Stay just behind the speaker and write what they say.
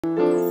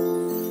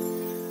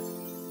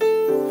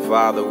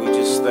Father, we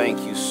just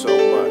thank you so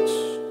much.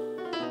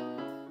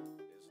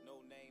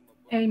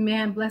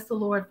 Amen. Bless the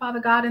Lord. Father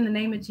God, in the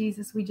name of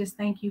Jesus, we just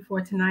thank you for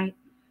tonight.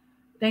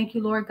 Thank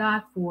you, Lord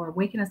God, for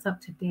waking us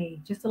up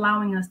today, just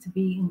allowing us to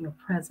be in your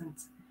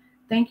presence.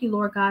 Thank you,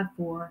 Lord God,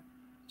 for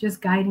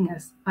just guiding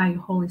us by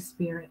your Holy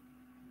Spirit.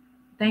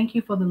 Thank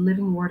you for the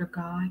living word of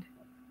God.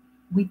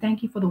 We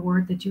thank you for the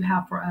word that you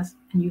have for us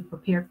and you've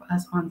prepared for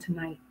us on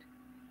tonight.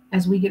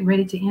 As we get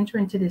ready to enter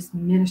into this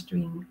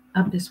ministry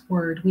of this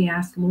word, we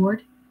ask,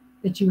 Lord,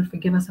 that you would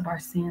forgive us of our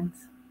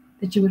sins,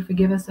 that you would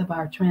forgive us of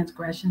our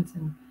transgressions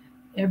and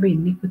every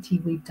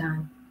iniquity we've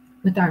done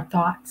with our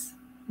thoughts,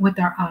 with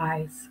our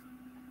eyes,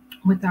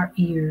 with our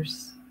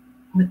ears,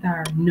 with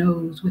our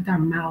nose, with our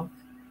mouth,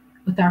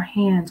 with our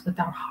hands, with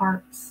our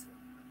hearts,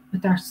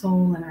 with our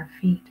soul and our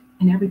feet,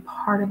 and every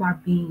part of our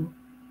being.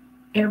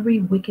 Every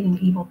wicked and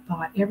evil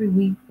thought, every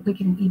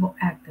wicked and evil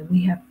act that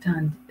we have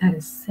done that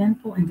is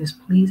sinful and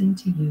displeasing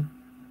to you,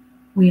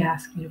 we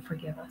ask you to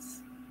forgive us.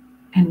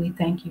 And we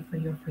thank you for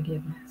your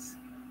forgiveness.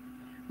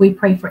 We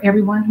pray for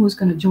everyone who is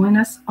going to join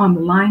us on the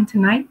line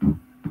tonight.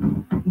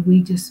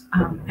 We just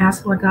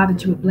ask, Lord God,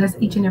 that you would bless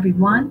each and every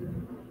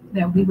one,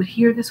 that we would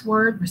hear this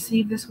word,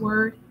 receive this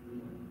word,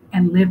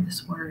 and live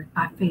this word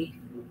by faith.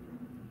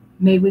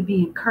 May we be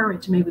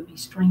encouraged, may we be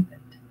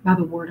strengthened by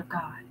the word of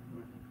God.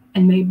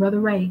 And may Brother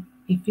Ray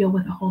be filled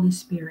with the Holy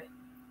Spirit.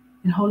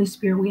 And Holy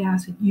Spirit, we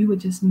ask that you would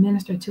just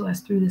minister to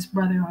us through this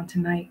brother on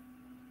tonight.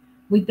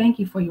 We thank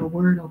you for your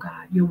word, oh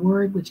God, your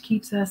word which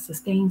keeps us,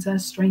 sustains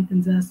us,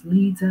 strengthens us,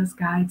 leads us,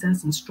 guides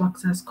us,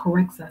 instructs us,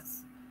 corrects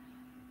us.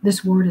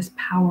 This word is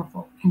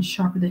powerful and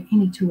sharper than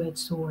any two-edged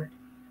sword.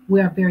 We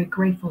are very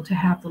grateful to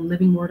have the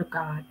living word of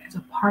God as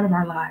a part of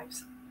our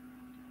lives.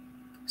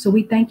 So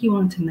we thank you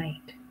on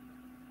tonight.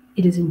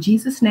 It is in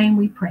Jesus' name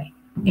we pray.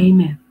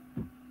 Amen.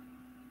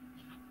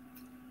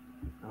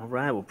 All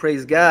right. Well,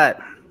 praise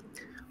God.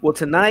 Well,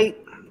 tonight,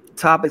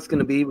 topic's going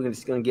to be, we're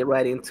just going to get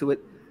right into it.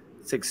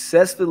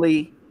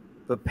 Successfully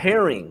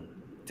preparing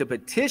to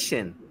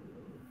petition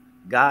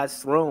God's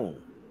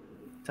throne.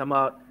 Talking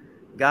about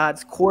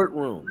God's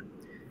courtroom.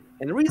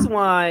 And the reason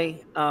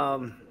why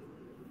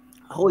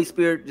Holy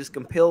Spirit just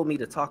compelled me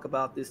to talk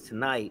about this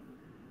tonight,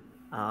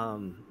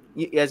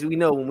 as we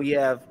know, when we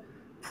have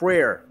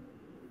prayer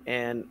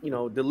and,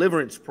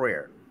 deliverance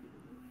prayer,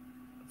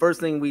 first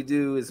thing we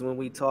do is when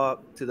we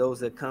talk to those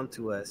that come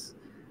to us,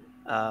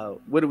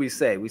 what do we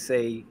say? We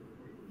say,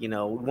 we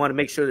want to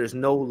make sure there's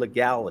no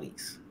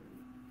legalities.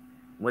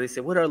 When they say,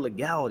 what are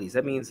legalities?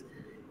 That means,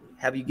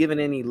 have you given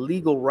any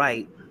legal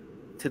right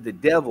to the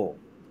devil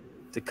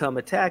to come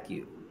attack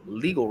you?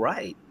 Legal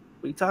right?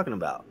 What are you talking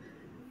about?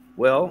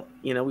 Well,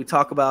 we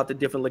talk about the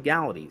different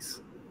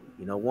legalities.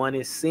 One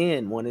is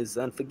sin, one is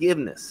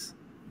unforgiveness,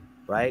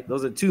 right?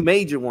 Those are two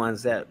major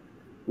ones that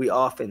we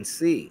often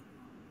see.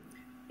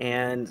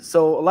 And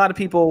so a lot of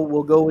people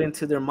will go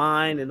into their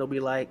mind and they'll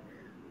be like,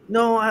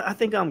 no, I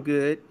think I'm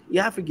good.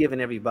 Yeah, I've forgiven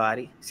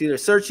everybody. See, they're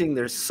searching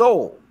their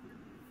soul,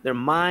 their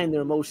mind,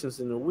 their emotions,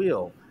 and their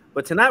will.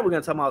 But tonight we're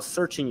going to talk about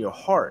searching your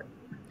heart,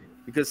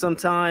 because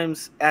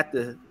sometimes at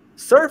the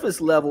surface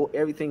level,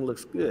 everything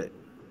looks good.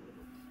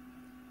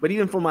 But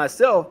even for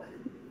myself,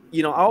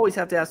 I always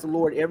have to ask the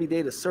Lord every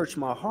day to search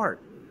my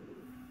heart.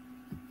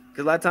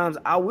 Because a lot of times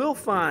I will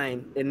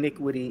find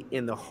iniquity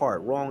in the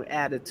heart, wrong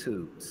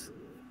attitudes,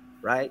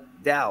 right?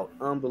 Doubt,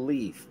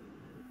 unbelief,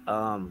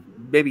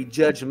 maybe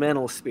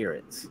judgmental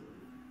spirits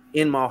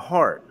in my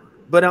heart.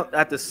 But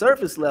at the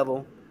surface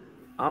level,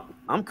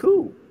 I'm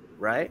cool,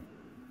 right?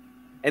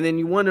 And then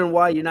you're wondering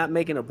why you're not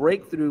making a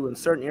breakthrough in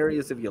certain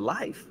areas of your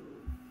life.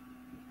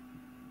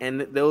 And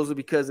those are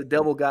because the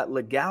devil got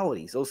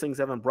legalities. Those things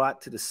haven't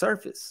brought to the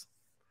surface.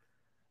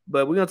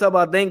 But we're going to talk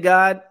about, thank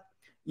God,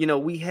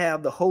 we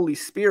have the Holy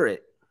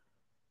Spirit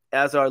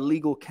as our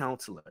legal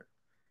counselor,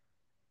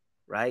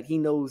 right? He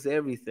knows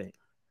everything.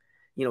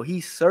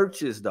 He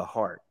searches the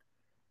heart.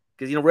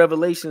 Because,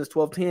 Revelations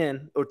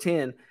 10,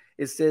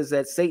 it says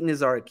that Satan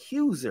is our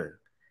accuser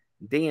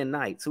day and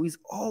night. So he's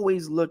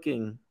always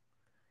looking,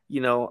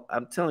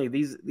 I'm telling you,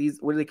 these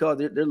what do they call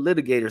it? They're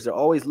litigators. They're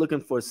always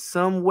looking for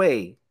some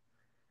way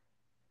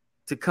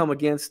to come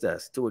against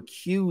us, to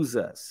accuse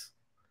us,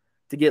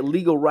 to get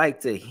legal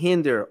right to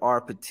hinder our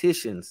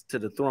petitions to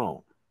the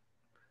throne.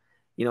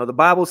 The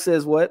Bible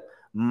says what?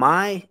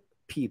 My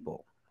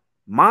people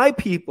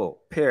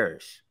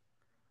perish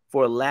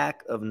for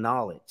lack of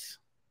knowledge.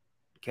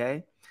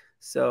 Okay?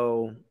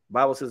 So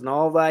Bible says, in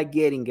all thy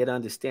getting, get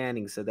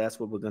understanding. So that's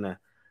what we're going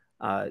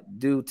to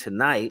do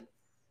tonight.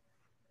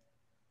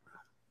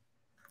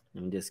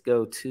 Let me just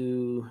go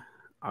to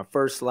our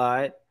first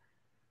slide.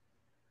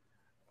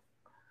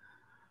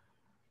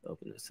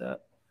 Open this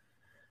up.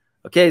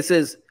 Okay, it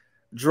says,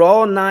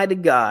 draw nigh to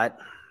God,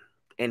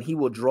 and he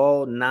will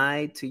draw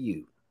nigh to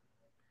you.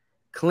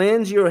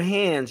 Cleanse your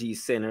hands, ye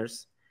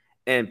sinners,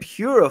 and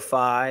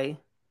purify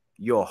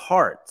your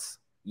hearts,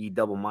 ye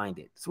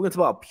double-minded. So we're going to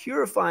talk about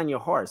purifying your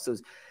hearts. So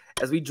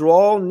as we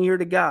draw near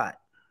to God,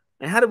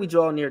 and how do we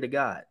draw near to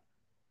God?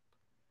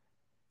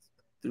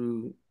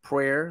 Through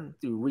prayer,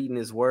 through reading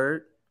his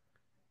word,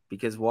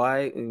 Because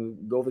why? And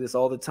we go over this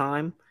all the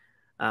time.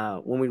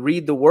 When we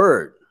read the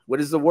word, what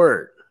is the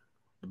word?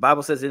 The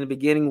Bible says in the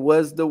beginning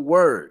was the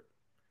word,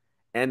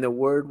 and the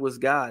word was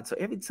God. So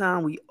every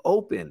time we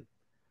open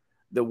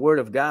the word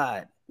of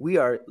God, we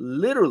are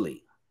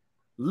literally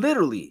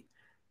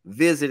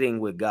visiting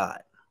with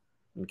God.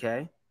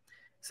 Okay?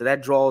 So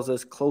that draws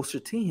us closer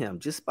to him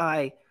just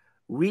by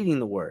reading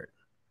the word.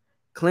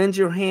 Cleanse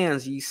your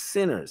hands, ye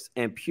sinners,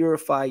 and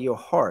purify your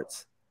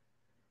hearts.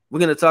 We're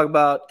going to talk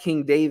about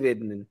King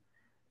David and,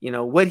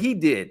 what he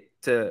did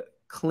to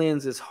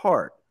cleanse his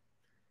heart.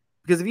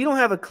 Because if you don't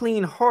have a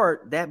clean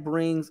heart, that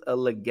brings a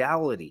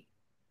legality.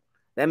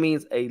 That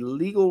means a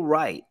legal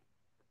right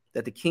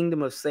that the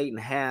kingdom of Satan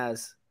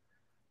has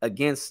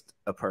against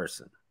a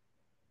person.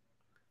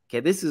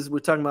 Okay, this is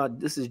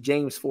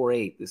James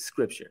 4:8, this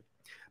scripture.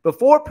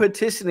 Before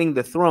petitioning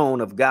the throne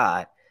of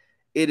God,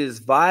 it is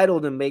vital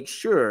to make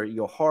sure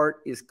your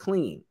heart is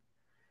clean.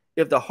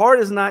 If the heart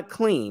is not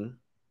clean,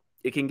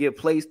 it can give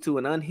place to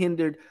an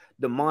unhindered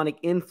demonic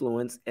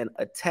influence and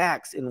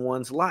attacks in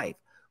one's life,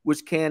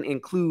 which can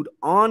include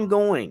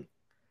ongoing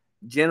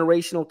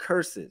generational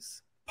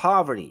curses,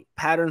 poverty,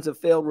 patterns of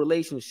failed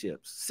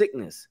relationships,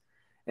 sickness,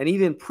 and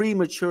even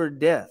premature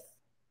death.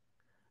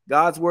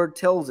 God's word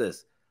tells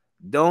us,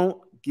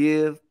 don't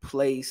give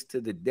place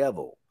to the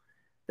devil.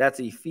 That's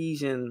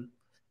Ephesians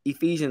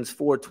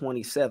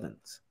 4:27.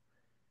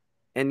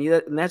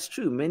 And that's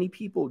true. Many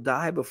people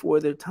die before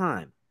their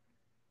time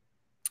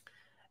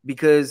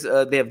because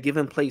they have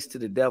given place to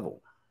the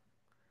devil.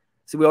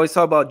 So we always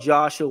talk about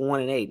Joshua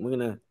 1:8. We're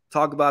going to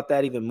talk about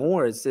that even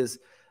more. It says,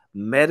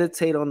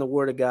 meditate on the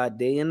word of God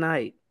day and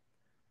night.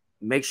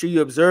 Make sure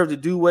you observe to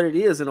do what it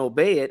is and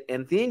obey it,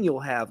 and then you'll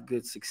have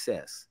good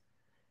success.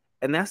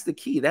 And that's the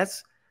key.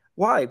 That's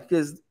why,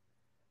 because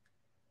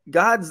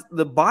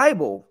the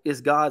Bible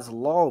is God's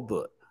law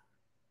book.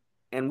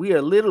 And we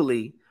are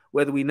literally,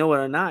 whether we know it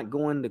or not,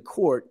 going to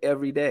court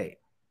every day.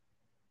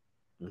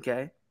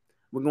 Okay?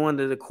 We're going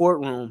to the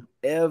courtroom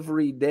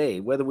every day,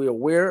 whether we're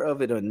aware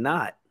of it or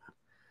not.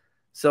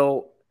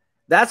 So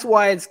that's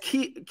why it's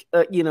key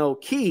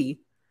to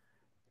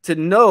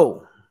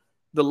know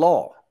the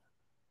law.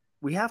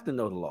 We have to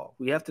know the law.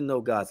 We have to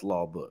know God's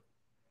law book.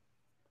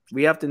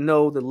 We have to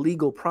know the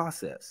legal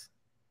process.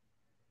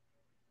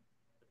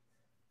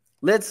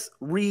 Let's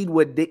read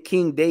what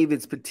King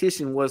David's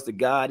petition was to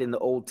God in the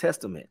Old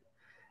Testament.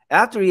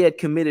 After he had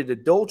committed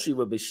adultery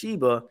with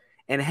Bathsheba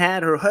and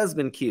had her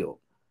husband killed.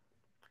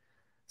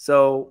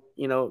 So,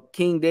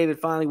 King David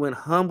finally went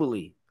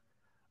humbly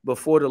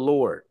before the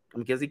Lord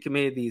because he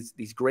committed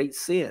these great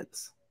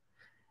sins.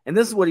 And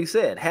this is what he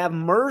said, have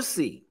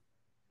mercy.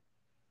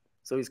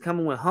 So he's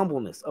coming with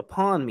humbleness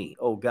upon me,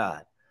 O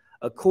God,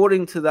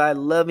 according to thy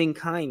loving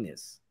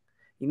kindness.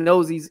 He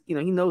knows he's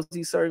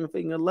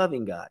serving a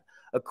loving God.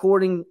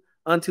 According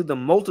unto the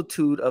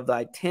multitude of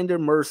thy tender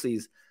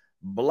mercies,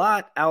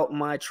 blot out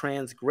my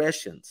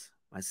transgressions,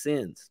 my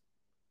sins.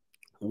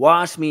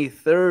 Wash me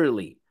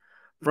thoroughly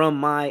from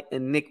my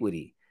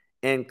iniquity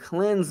and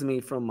cleanse me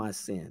from my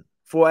sin.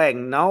 For I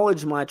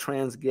acknowledge my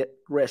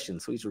transgression.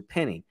 So he's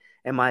repenting.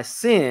 And my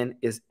sin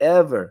is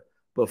ever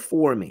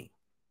before me.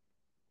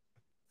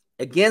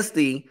 Against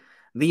thee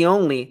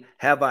only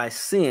have I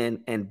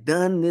sinned and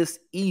done this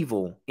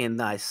evil in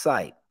thy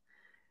sight,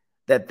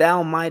 that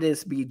thou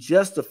mightest be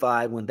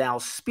justified when thou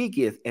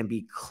speakest and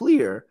be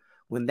clear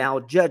when thou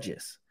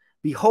judgest.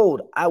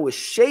 Behold, I was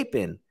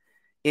shapen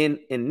in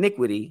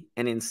iniquity,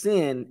 and in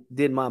sin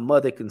did my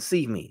mother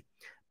conceive me.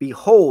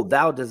 Behold,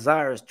 thou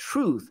desirest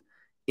truth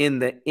in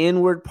the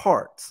inward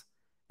parts,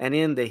 and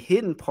in the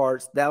hidden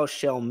parts thou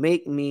shalt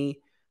make me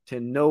to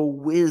know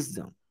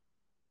wisdom.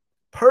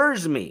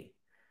 Purge me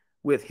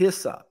with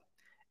hyssop,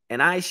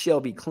 and I shall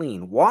be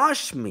clean.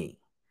 Wash me,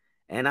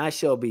 and I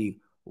shall be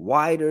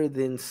whiter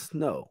than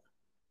snow.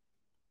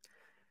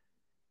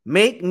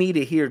 Make me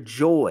to hear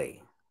joy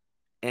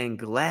and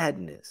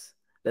gladness,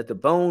 that the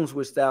bones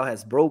which thou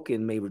hast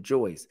broken may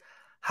rejoice.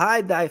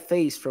 Hide thy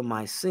face from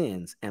my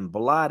sins and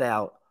blot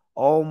out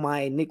all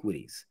my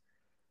iniquities.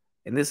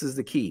 And this is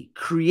the key.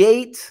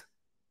 Create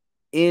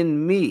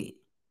in me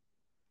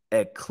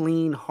a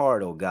clean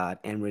heart, O God,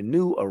 and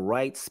renew a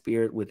right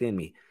spirit within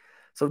me.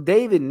 So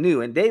David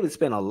knew, and David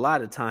spent a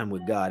lot of time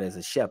with God as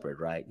a shepherd,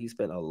 right? He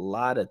spent a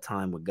lot of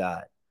time with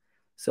God.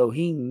 So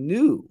he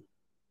knew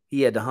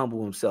he had to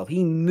humble himself.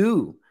 He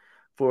knew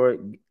for,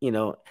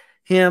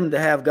 him to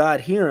have God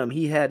hear him,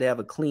 he had to have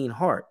a clean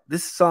heart.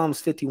 This is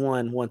Psalms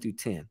 51,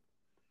 1-10.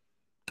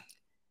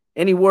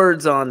 Any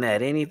words on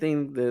that?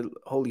 Anything the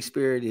Holy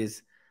Spirit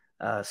is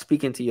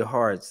speaking to your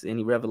hearts?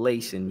 Any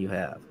revelation you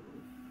have?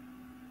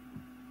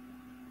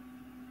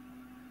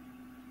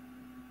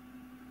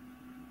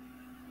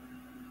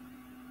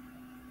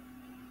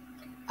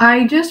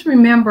 I just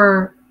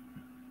remember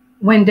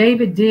when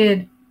David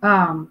did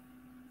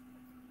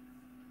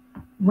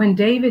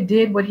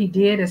what he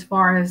did as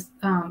far as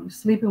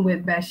sleeping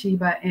with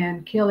Bathsheba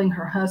and killing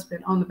her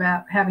husband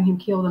having him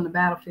killed on the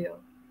battlefield.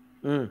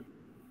 And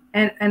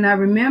I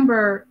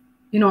remember,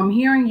 I'm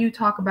hearing you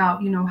talk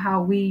about,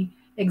 how we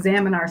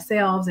examine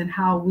ourselves and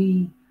how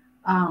we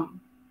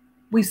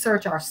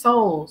search our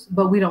souls,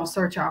 but we don't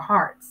search our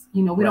hearts.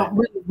 You know, we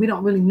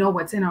don't really know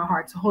what's in our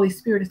hearts. The Holy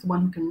Spirit is the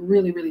one who can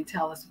really, really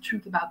tell us the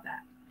truth about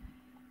that.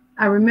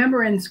 I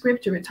remember in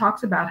Scripture it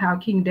talks about how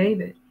King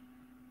David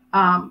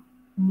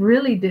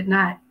really did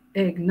not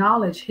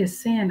acknowledge his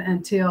sin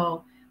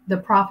until the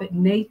prophet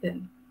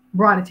Nathan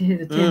brought it to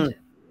his attention.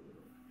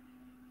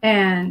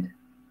 And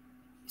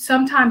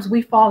sometimes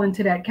we fall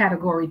into that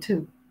category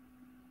too.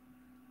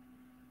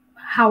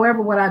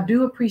 However, what I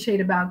do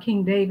appreciate about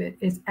King David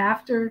is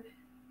after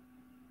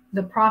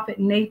the prophet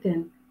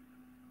Nathan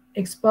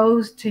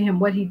exposed to him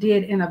what he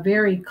did in a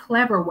very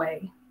clever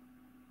way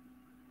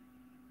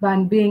by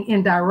being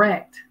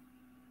indirect,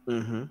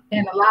 and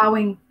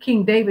allowing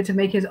King David to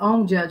make his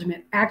own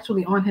judgment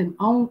actually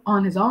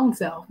on his own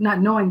self, not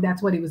knowing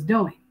that's what he was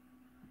doing.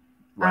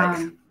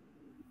 Right.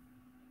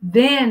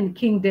 Then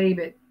King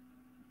David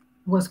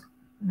was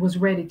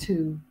ready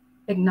to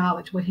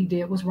acknowledge what he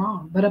did was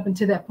wrong. But up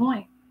until that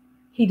point,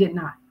 he did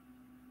not.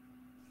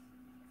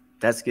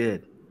 That's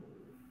good.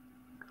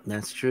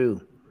 That's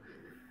true.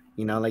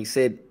 You know, like I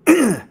said,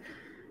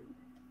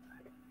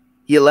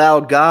 he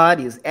allowed God,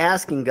 he was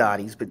asking God,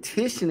 he's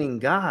petitioning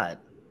God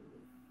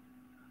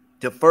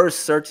to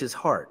first search his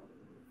heart.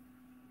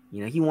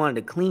 You know, he wanted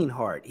a clean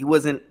heart. He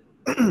wasn't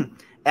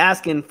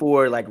asking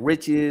for like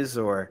riches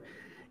or,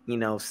 you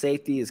know,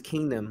 safety, his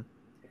kingdom.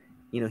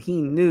 You know, he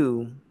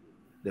knew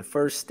the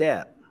first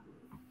step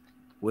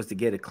was to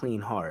get a clean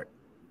heart.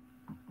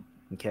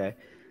 Okay.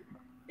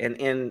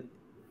 And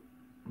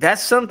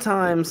that's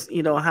sometimes,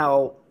 you know,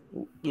 how,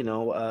 you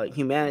know,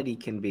 humanity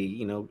can be,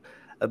 you know,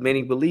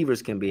 many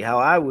believers can be, how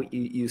I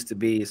used to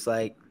be. It's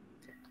like,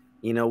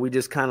 you know, we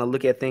just kind of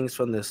look at things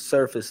from the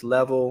surface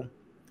level.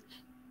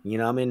 You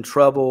know, I'm in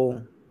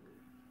trouble.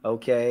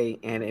 Okay.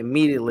 And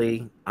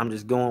immediately I'm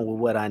just going with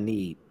what I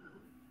need.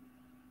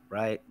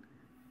 Right.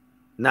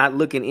 Not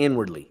looking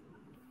inwardly.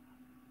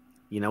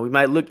 You know, we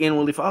might look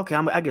inwardly for, okay,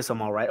 I guess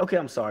I'm all right. Okay.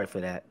 I'm sorry for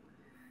that.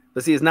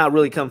 But see, it's not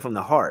really coming from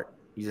the heart.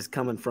 You're just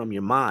coming from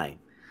your mind.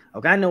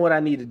 Okay. I know what I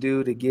need to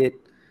do to get,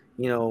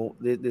 you know,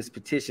 this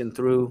petition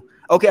through.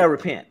 Okay. I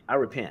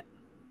repent.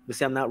 But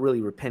see, I'm not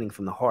really repenting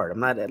from the heart. I'm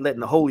not letting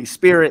the Holy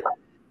Spirit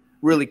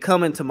really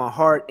come into my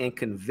heart and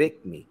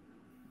convict me,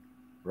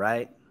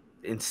 right?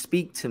 And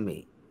speak to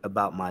me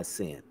about my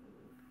sin.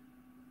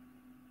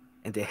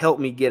 And to help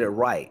me get it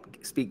right,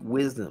 speak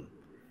wisdom.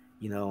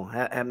 You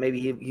know,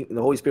 maybe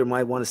the Holy Spirit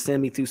might want to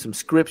send me through some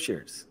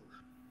scriptures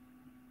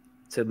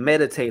to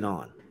meditate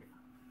on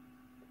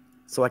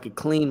so I could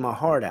clean my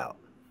heart out.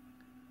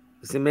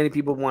 See, many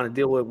people want to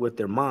deal with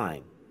their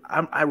mind.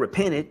 I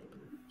repented.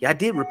 Yeah, I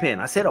did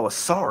repent. I said I was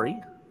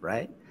sorry,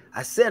 right?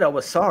 I said I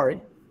was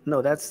sorry.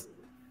 No, that's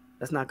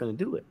not going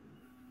to do it.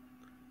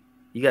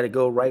 You got to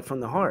go right from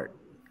the heart.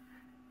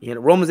 You know,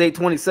 Romans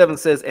 8:27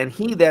 says, and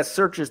he that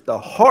searches the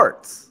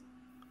hearts,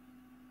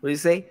 what do you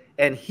say?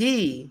 And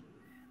he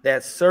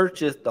that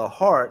searcheth the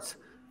hearts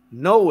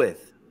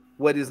knoweth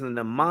what is in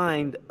the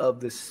mind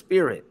of the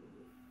Spirit.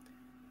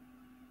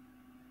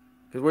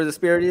 Because where the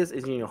Spirit is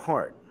in your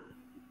heart.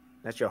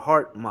 That's your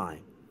heart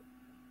mind.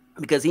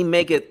 Because he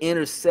maketh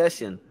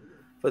intercession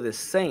for the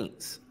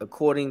saints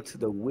according to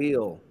the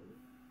will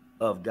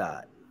of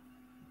God.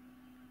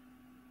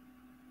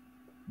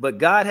 But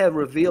God hath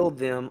revealed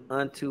them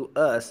unto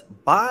us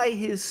by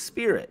his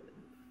Spirit.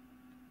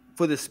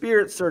 For the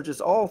Spirit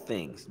searches all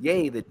things,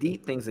 yea, the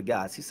deep things of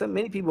God. See,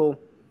 many people,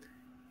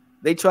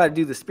 they try to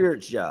do the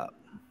Spirit's job.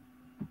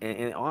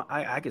 And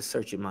I could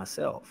search it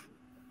myself.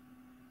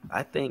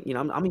 I think, you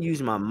know, I'm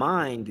using my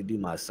mind to do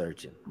my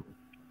searching.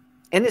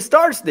 And it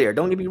starts there.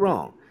 Don't get me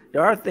wrong.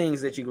 There are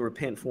things that you can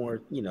repent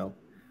for, you know,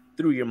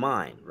 through your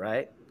mind,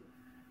 right?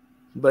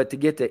 But to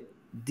get to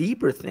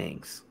deeper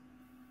things,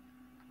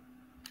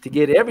 to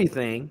get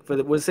everything, for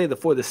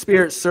the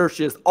Spirit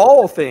searches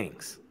all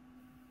things.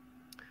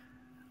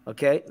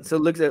 Okay, so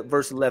look at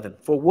verse 11.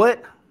 For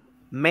what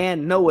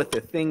man knoweth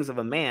the things of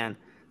a man,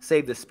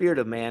 save the spirit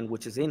of man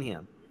which is in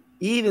him?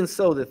 Even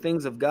so the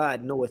things of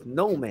God knoweth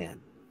no man.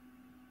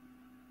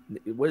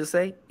 What does it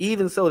say?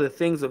 Even so the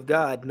things of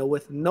God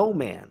knoweth no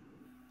man,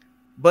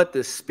 but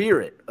the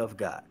Spirit of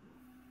God.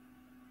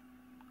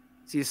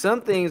 See,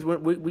 some things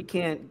we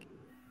can't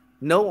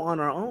know on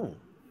our own,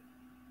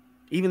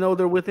 even though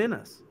they're within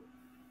us.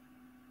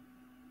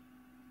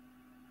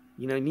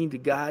 You know, you need the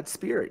God's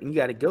Spirit, and you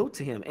got to go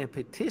to him and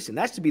petition.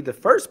 That should be the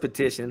first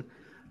petition.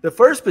 The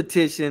first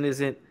petition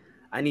isn't,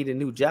 I need a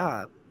new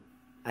job.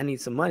 I need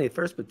some money. The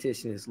first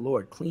petition is,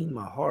 Lord, clean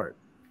my heart.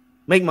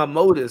 Make my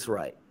motives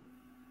right.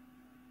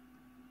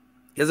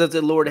 Because that's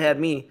what the Lord had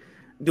me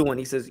doing.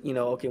 He says, you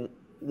know, okay,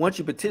 once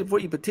you petition, before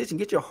you petition,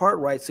 get your heart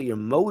right so your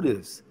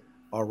motives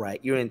are right.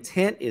 Your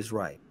intent is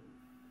right.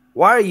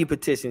 Why are you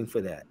petitioning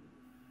for that?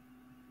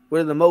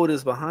 What are the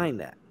motives behind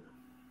that?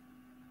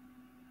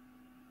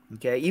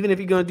 Okay, even if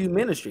you're going to do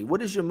ministry,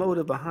 what is your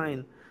motive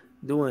behind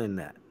doing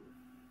that?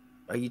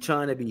 Are you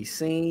trying to be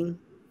seen?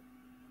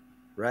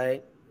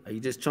 Right? Are you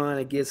just trying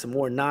to get some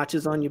more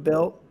notches on your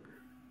belt?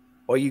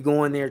 Or are you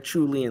going there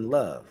truly in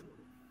love?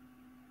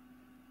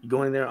 You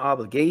go in there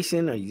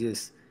obligation, or you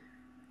just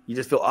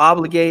feel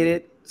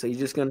obligated, so you're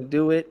just going to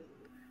do it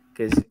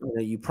because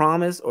you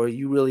promise, or are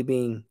you really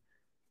being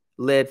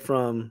led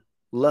from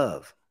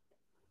love?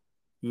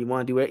 You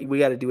want to do it. We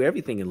got to do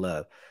everything in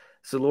love.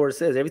 So the Lord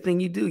says everything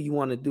you do, you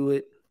want to do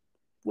it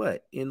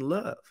what? In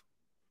love.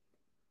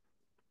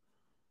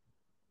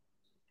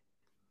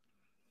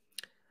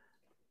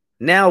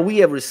 Now we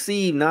have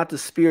received not the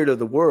spirit of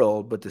the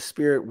world, but the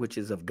Spirit which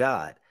is of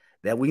God,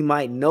 that we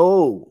might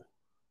know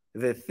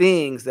the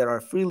things that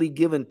are freely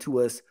given to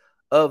us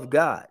of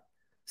God.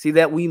 See,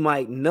 that we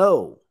might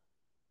know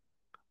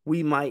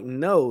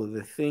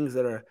the things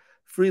that are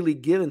freely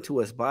given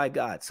to us by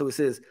God. So it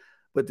says,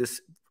 but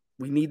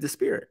we need the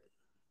Spirit.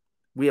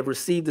 We have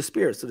received the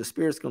Spirit, so the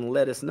Spirit's going to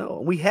let us know.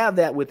 And we have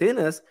that within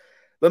us,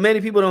 but many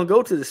people don't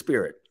go to the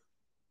Spirit.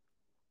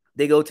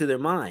 They go to their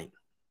mind.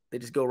 They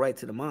just go right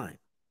to the mind.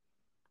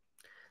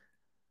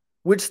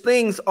 Which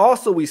things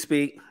also we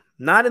speak,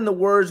 not in the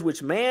words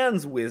which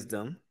man's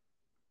wisdom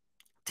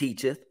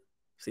teacheth.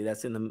 See,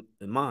 that's in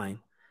the mind.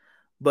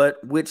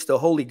 But which the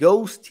Holy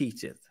Ghost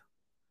teacheth,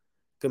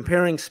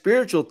 comparing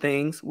spiritual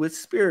things with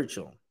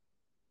spiritual.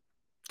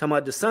 Talking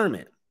about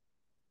discernment.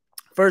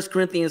 1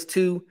 Corinthians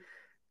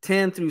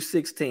 2:10 through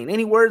 16.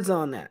 Any words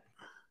on that?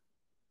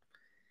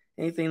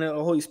 Anything that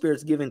the Holy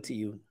Spirit's given to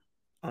you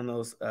on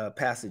those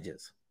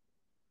passages?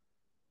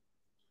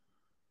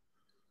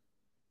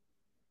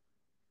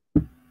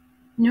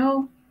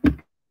 No.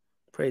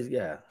 Praise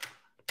God.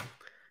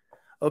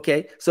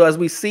 Okay, so as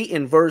we see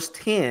in verse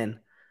 10,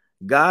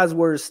 God's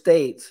word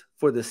states,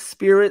 for the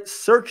Spirit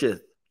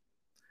searcheth,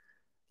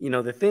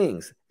 the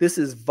things. This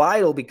is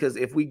vital because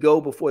if we go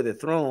before the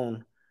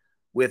throne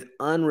with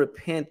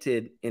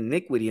unrepented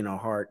iniquity in our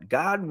heart,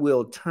 God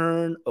will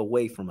turn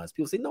away from us.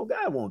 People say, no,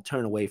 God won't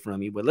turn away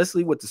from you. But let's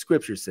see what the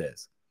scripture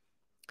says.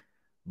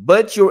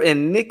 But your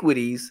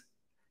iniquities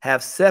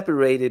have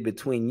separated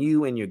between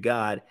you and your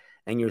God,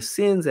 and your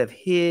sins have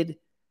hid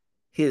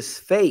his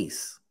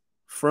face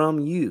from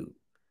you,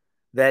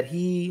 that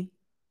he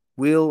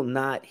will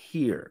not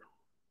hear.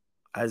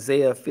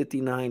 Isaiah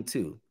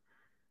 59:2.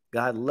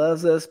 God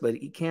loves us, but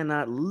he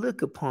cannot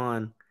look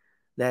upon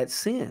that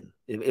sin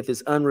if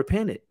it's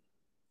unrepented.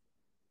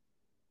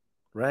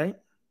 Right?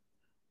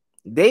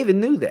 David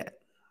knew that.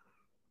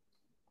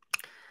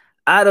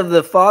 Out of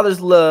the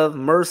Father's love,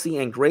 mercy,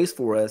 and grace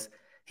for us,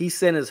 he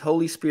sent his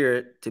Holy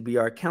Spirit to be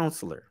our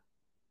counselor.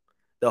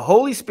 The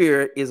Holy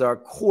Spirit is our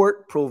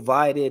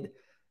court-provided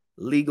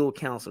legal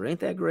counselor.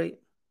 Ain't that great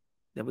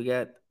that we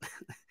got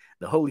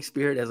the Holy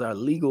Spirit as our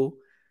legal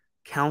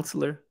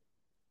counselor?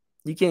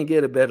 You can't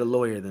get a better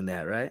lawyer than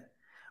that, right?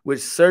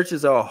 Which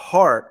searches our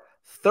heart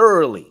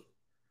thoroughly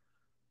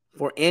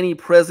for any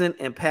present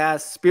and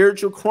past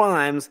spiritual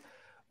crimes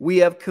we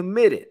have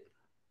committed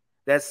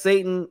that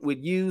Satan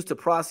would use to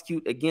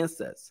prosecute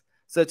against us,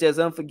 such as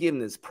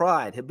unforgiveness,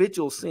 pride,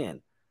 habitual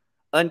sin,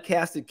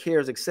 uncasted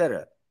cares,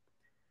 etc.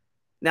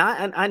 Now,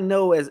 I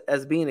know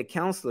as being a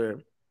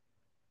counselor,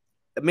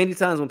 many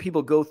times when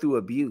people go through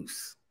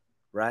abuse,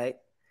 right,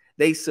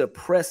 they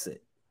suppress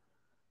it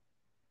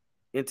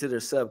into their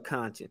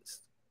subconscious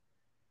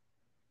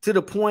to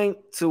the point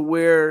to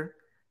where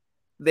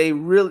they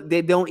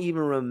don't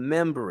even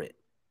remember it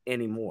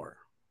anymore,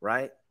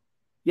 right?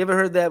 You ever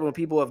heard that when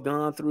people have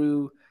gone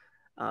through,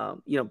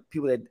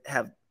 people that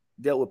have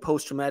dealt with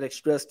post-traumatic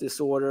stress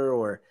disorder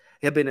or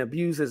have been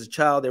abused as a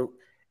child, they're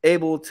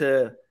able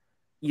to,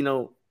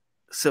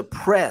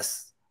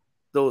 suppress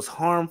those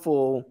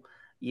harmful,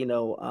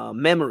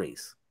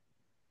 memories,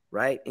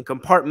 right? And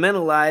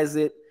compartmentalize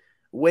it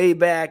way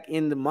back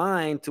in the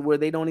mind to where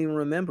they don't even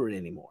remember it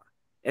anymore.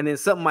 And then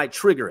something might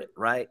trigger it,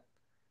 right?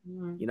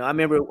 Mm-hmm. I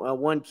remember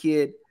one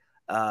kid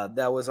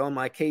that was on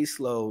my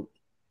caseload.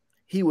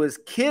 He was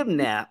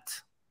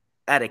kidnapped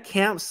at a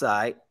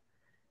campsite,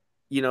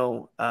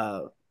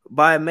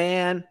 by a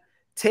man,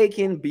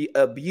 taken,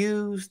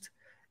 abused,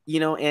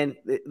 and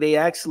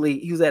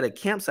he was at a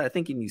campsite, I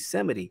think in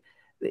Yosemite.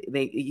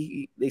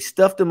 They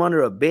stuffed him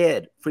under a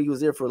bed he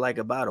was there for like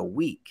about a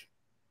week.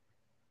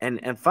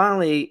 And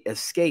finally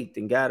escaped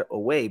and got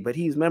away. But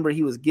he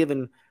was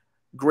given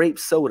grape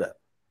soda,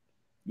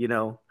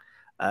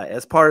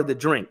 as part of the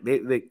drink.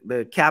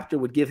 The captor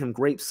would give him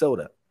grape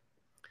soda.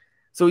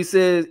 So he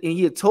says, and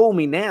he had told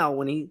me now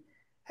when he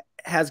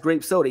has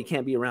grape soda, he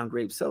can't be around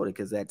grape soda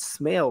because that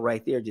smell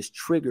right there just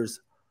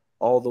triggers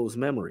all those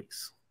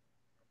memories.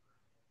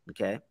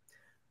 Okay.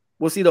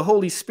 Well, see, the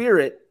Holy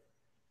Spirit,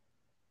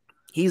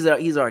 he's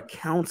our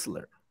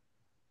counselor,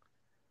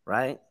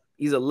 right?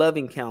 He's a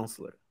loving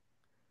counselor.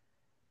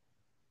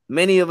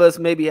 Many of us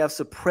maybe have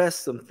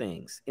suppressed some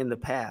things in the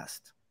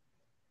past.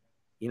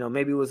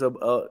 Maybe it was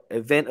a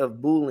event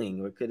of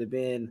bullying, or it could have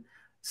been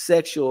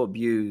sexual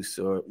abuse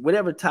or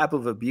whatever type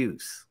of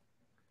abuse,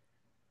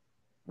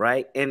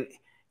 right? And,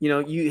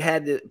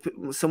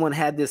 someone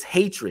had this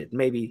hatred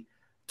maybe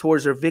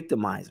towards their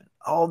victimizer,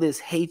 all this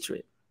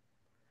hatred.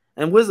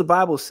 And what does the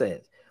Bible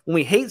say? When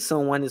we hate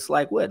someone, it's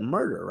like what?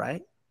 Murder,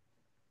 right?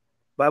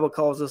 The Bible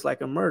calls us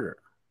like a murderer.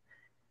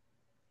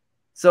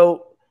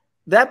 So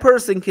that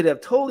person could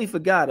have totally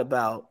forgot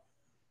about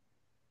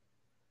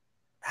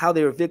how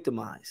they were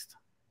victimized.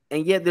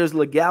 And yet there's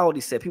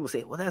legality set. People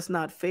say, well, that's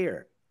not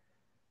fair,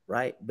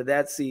 right? But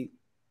that's the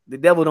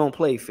devil don't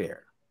play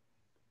fair.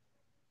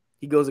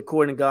 He goes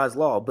according to God's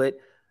law. But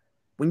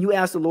when you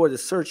ask the Lord to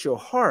search your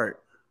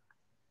heart,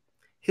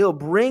 he'll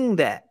bring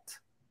that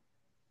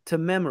to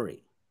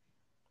memory.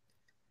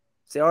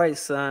 Say, all right,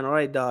 son, all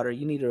right, daughter,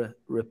 you need to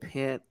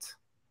repent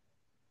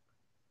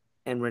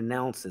and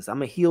renounce this. I'm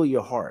going to heal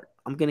your heart.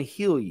 I'm going to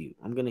heal you.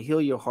 I'm going to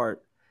heal your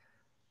heart.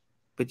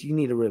 But you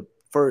need to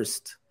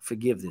first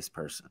forgive this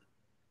person.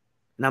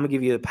 And I'm going to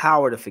give you the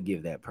power to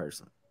forgive that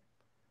person.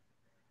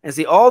 And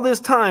see, all this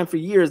time for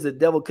years, the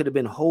devil could have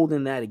been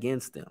holding that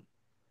against them.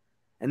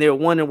 And they were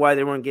wondering why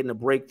they weren't getting a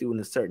breakthrough in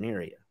a certain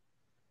area.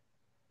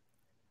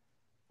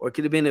 Or it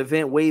could have been an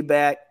event way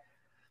back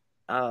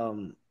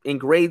in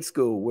grade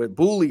school where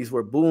bullies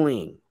were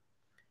bullying,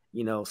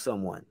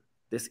 someone,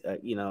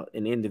 an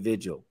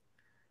individual,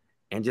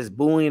 and just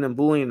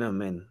bullying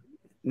them. And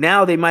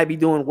now they might be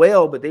doing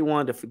well, but they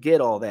wanted to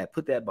forget all that,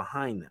 put that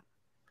behind them,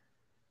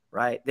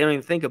 right? They don't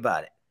even think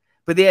about it.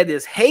 But they had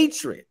this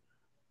hatred,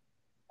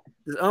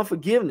 this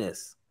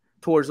unforgiveness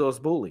towards those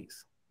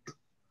bullies.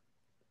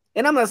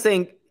 And I'm not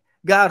saying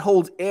God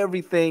holds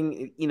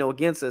everything,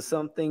 against us.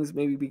 Some things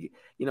maybe,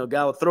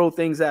 God will throw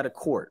things out of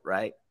court,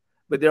 right?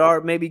 But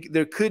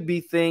there could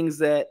be things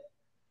that,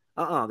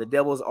 the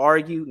devil's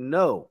argue.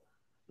 No,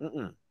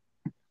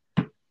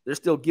 they're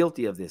still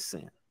guilty of this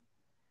sin.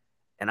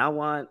 And I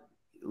want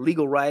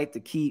legal right to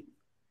keep,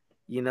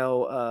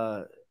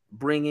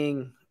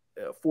 bringing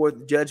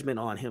forth judgment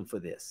on him for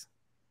this.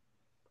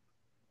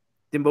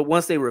 But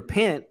once they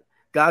repent,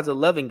 God's a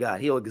loving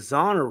God. He'll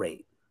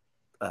exonerate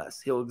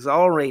us. He'll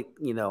exonerate,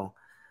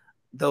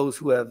 those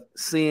who have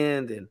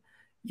sinned and,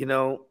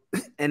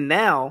 and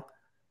now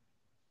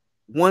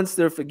once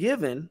they're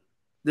forgiven,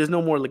 there's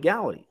no more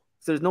legality.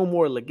 So there's no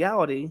more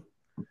legality.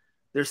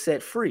 They're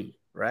set free,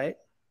 right?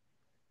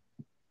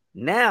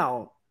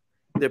 Now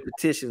their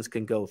petitions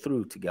can go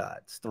through to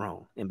God's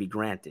throne and be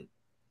granted.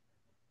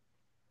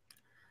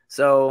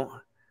 So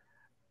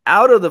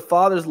out of the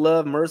Father's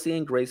love, mercy,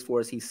 and grace for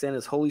us, he sent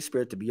his Holy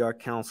Spirit to be our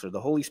counselor.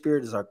 The Holy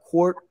Spirit is our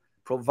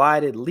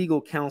court-provided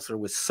legal counselor,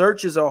 which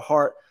searches our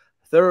heart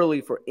thoroughly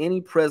for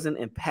any present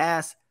and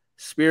past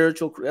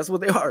spiritual, that's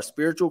what they are,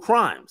 spiritual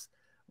crimes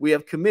we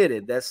have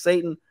committed that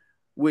Satan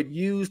would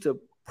use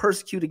to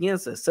persecute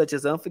against us, such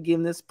as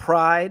unforgiveness,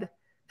 pride,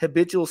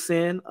 habitual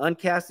sin,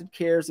 uncasted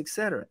cares,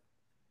 etc.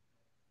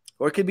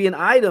 Or it could be an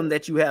item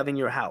that you have in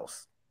your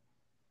house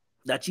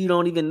that you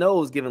don't even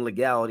know is given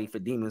legality for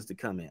demons to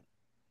come in,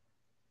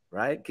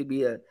 right? It could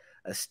be a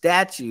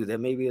statue that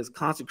maybe is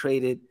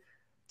consecrated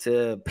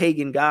to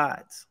pagan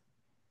gods,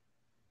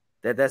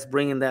 that's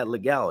bringing that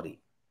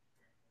legality.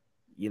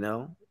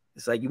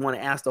 It's like you want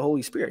to ask the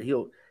Holy Spirit.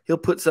 He'll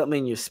put something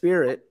in your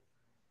spirit,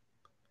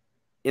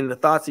 in the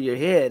thoughts of your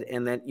head,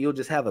 and then you'll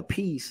just have a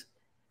peace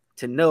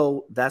to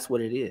know that's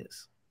what it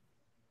is.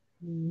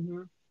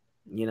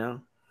 Mm-hmm.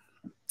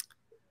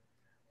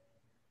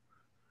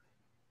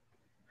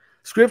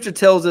 Scripture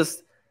tells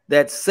us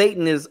that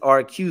Satan is our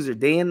accuser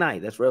day and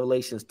night. That's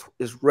Revelations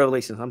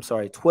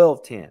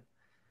 12:10.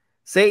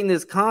 Satan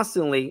is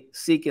constantly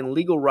seeking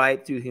legal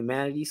right through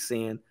humanity's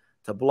sin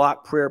to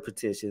block prayer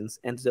petitions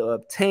and to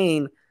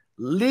obtain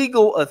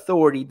legal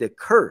authority to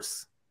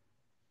curse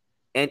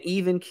and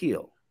even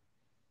kill.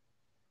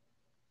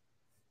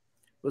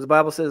 What the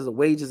Bible says, the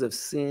wages of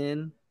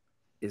sin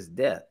is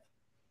death.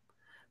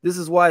 This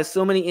is why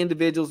so many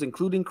individuals,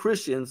 including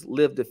Christians,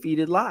 live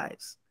defeated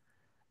lives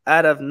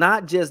out of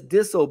not just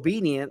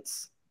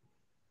disobedience,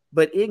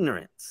 but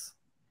ignorance.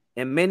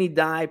 And many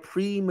die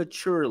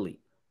prematurely.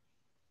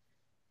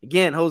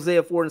 Again,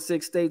 Hosea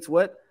 4:6 states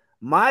what?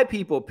 My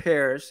people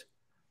perish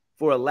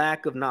for a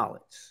lack of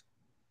knowledge.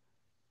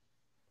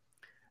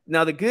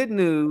 Now, the good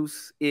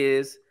news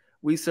is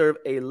we serve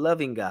a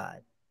loving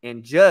God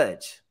and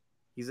judge.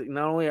 He's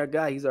not only our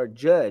God, he's our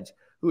judge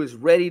who is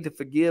ready to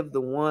forgive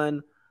the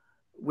one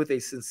with a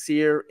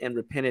sincere and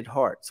repentant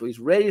heart. So he's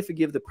ready to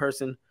forgive the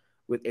person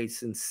with a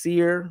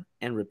sincere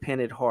and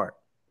repentant heart.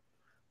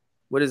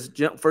 What does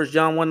 1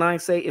 John 1:9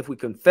 say? If we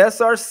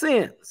confess our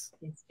sins,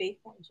 he's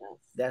faithful and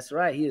just. That's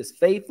right. He is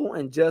faithful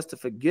and just to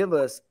forgive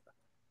us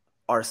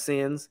our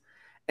sins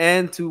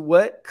and to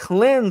what?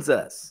 Cleanse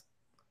us.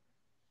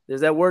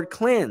 There's that word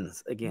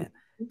cleanse again.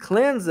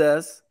 Cleanse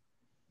us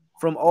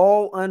from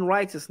all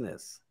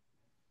unrighteousness.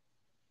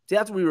 See,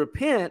 after we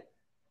repent,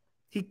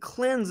 he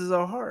cleanses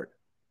our heart.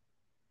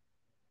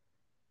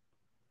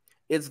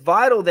 It's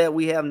vital that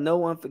we have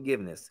no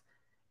unforgiveness,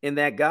 in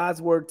that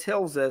God's word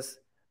tells us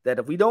that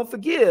if we don't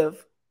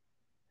forgive,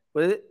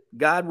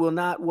 God will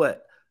not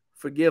what?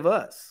 Forgive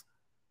us.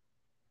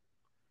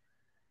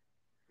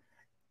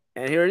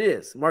 And here it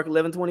is, Mark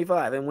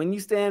 11:25. And when you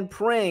stand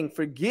praying,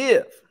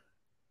 forgive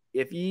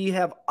if ye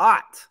have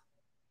aught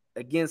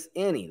against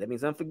any, that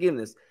means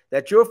unforgiveness,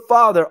 that your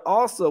Father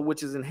also,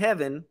 which is in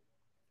heaven,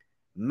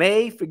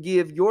 may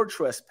forgive your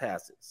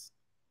trespasses.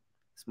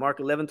 It's Mark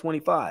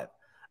 11:25.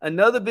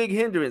 Another big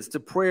hindrance to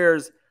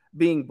prayers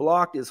being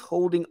blocked is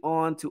holding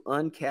on to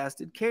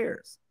uncasted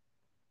cares.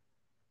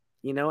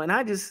 And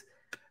I just,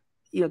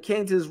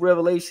 came to this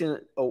revelation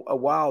a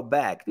while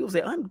back. People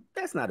say,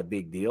 that's not a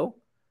big deal.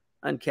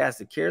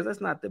 Uncasted cares,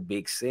 that's not the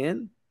big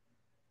sin,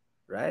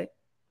 right?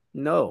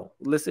 No.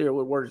 Listen to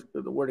what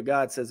the word of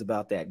God says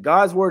about that.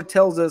 God's word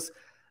tells us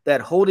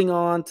that holding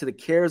on to the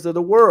cares of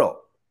the world,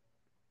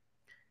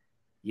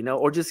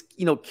 or just,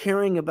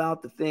 caring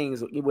about the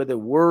things, whether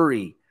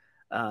worry.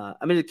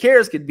 The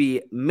cares could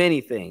be many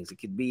things. It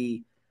could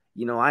be,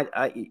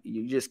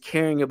 you're just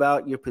caring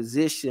about your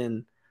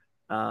position,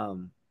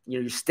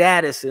 your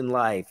status in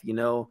life,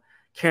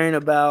 caring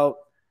about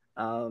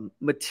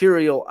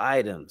material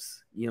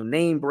items,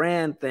 name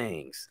brand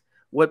things,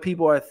 what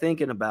people are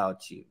thinking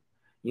about you,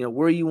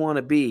 where you want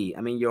to be.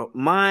 Your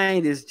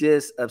mind is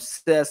just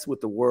obsessed with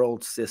the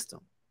world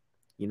system,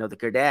 the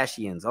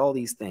Kardashians, all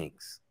these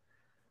things.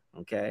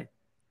 Okay.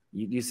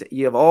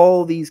 You have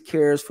all these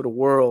cares for the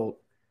world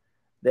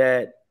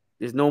that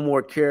there's no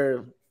more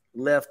care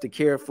left to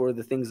care for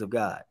the things of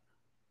God.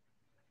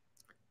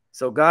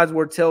 So God's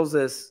word tells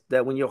us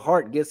that when your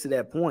heart gets to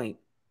that point,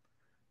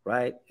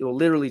 right, it will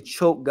literally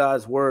choke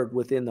God's word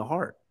within the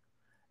heart,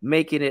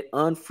 making it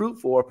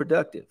unfruitful or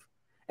productive.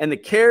 And the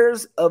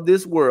cares of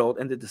this world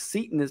and the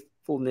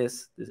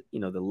deceitfulness, the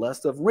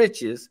lust of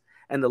riches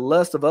and the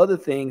lust of other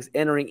things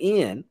entering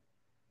in,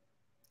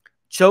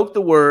 choke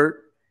the word,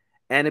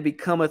 and it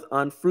becometh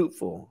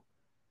unfruitful.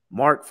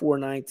 Mark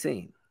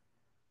 4:19.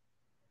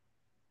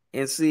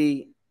 And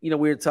see, we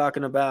were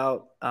talking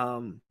about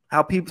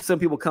how some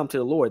people come to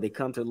the Lord. They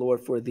come to the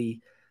Lord for the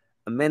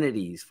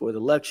amenities, for the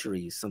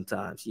luxuries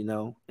sometimes,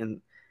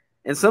 and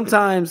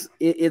sometimes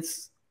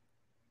it's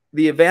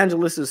the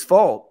evangelist's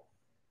fault,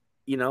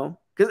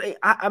 because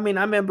I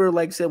remember,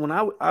 like I said, when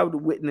I would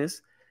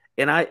witness,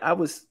 and I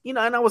was, and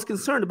I was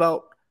concerned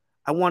about,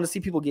 I want to see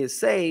people get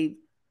saved.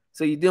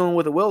 So you're dealing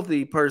with a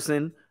wealthy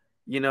person,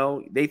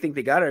 they think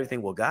they got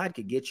everything. Well, God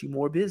could get you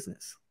more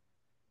business,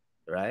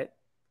 right?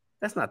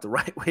 That's not the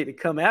right way to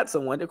come at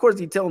someone. Of course,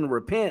 you tell them to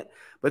repent,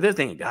 but they're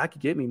thinking, God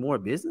could get me more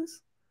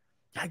business?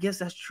 I guess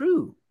that's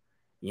true,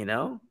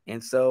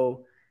 And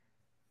so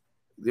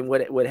then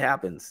what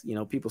happens?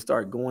 People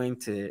start going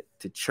to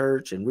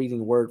church and reading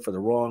the word for the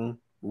wrong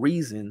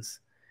reasons,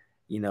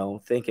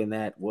 thinking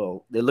that,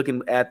 well, they're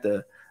looking at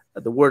the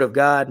word of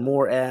God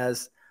more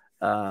as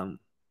a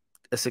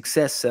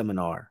success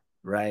seminar,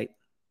 right?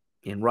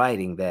 In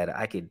writing that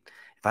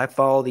if I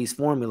follow these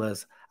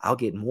formulas, I'll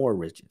get more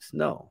riches.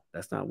 No,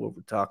 that's not what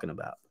we're talking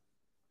about.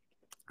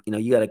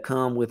 You got to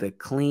come with a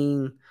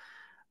clean,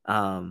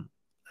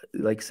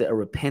 like I said, a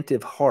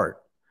repentive heart,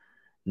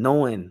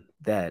 knowing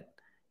that,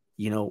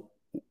 you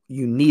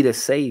need a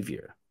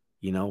savior.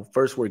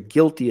 First, we're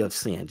guilty of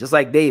sin. Just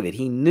like David,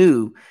 he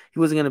knew he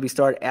wasn't going to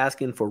start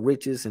asking for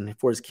riches and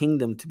for his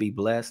kingdom to be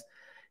blessed.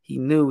 He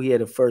knew he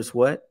had to first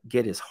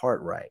get his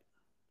heart right.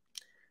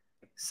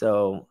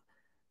 So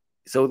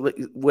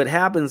what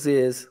happens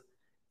is,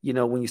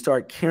 when you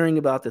start caring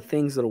about the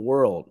things of the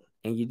world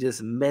and you're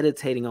just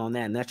meditating on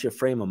that, and that's your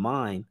frame of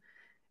mind,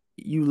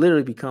 you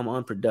literally become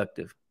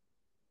unproductive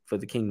for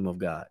the kingdom of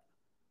God.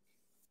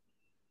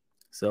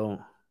 So,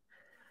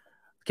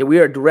 okay, we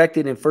are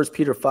directed in 1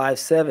 Peter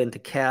 5:7 to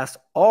cast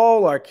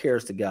all our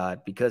cares to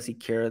God because he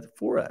careth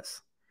for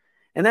us.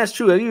 And that's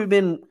true. Have you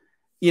been,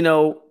 and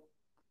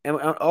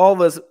all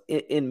of us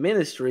in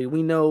ministry,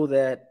 we know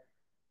that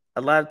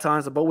a lot of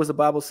times, about what the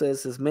Bible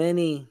says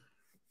many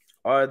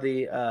are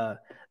the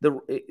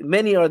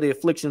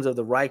afflictions of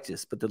the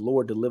righteous, but the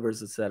Lord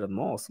delivers us out of them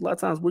all. So a lot of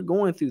times we're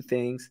going through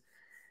things,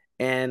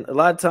 and a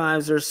lot of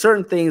times there's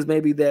certain things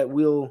maybe that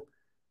we'll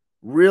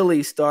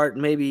really start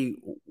maybe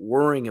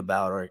worrying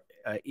about, or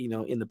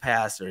in the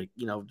past, or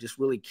just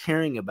really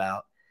caring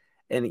about,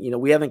 and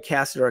we haven't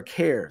casted our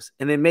cares.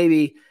 And then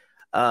maybe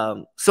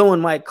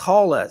someone might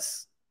call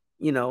us,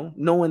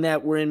 knowing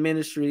that we're in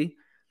ministry,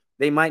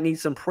 they might need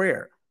some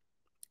prayer.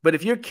 But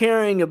if you're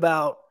caring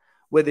about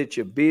whether it's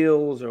your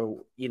bills, or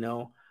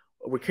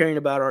we're caring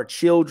about our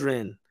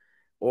children,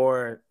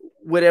 or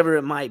whatever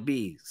it might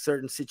be,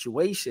 certain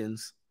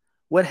situations,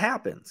 what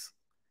happens?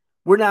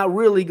 We're not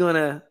really going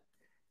to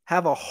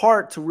have a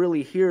heart to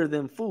really hear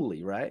them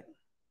fully, right?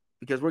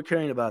 Because we're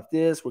caring about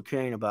this, we're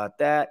caring about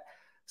that.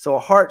 So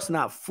our heart's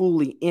not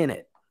fully in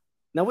it.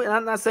 Now,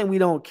 I'm not saying we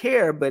don't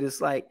care, but it's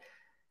like,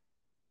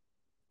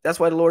 that's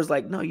why the Lord's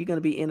like, no, you're going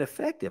to be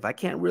ineffective. I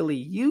can't really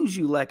use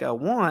you like I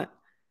want.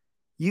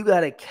 You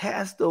got to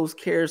cast those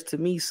cares to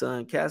me,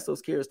 son. Cast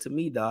those cares to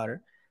me,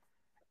 daughter.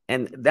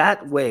 And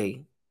that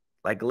way,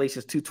 like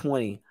Galatians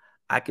 2:20,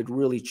 I could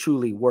really,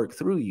 truly work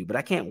through you. But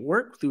I can't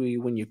work through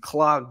you when you're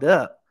clogged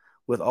up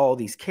with all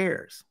these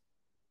cares.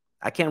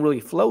 I can't really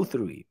flow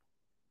through you.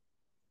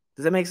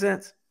 Does that make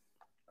sense?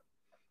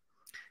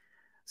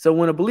 So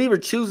when a believer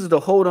chooses to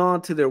hold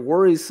on to their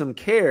worrisome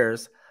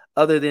cares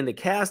other than to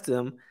cast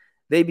them,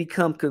 they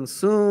become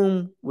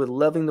consumed with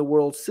loving the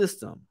world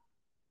system.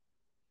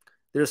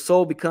 Their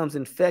soul becomes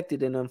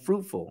infected and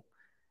unfruitful.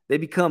 They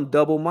become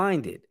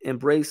double-minded,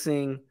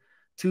 embracing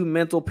two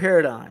mental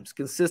paradigms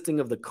consisting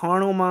of the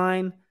carnal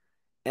mind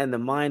and the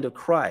mind of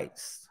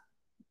Christ,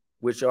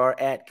 which are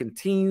at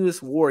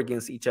continuous war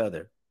against each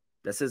other.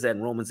 That says that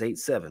in Romans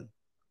 8:7.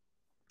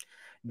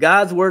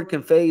 God's word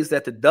conveys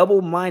that the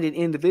double-minded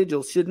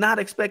individual should not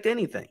expect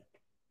anything.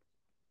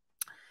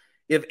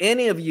 If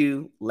any of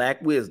you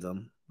lack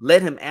wisdom,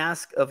 let him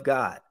ask of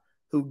God,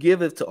 who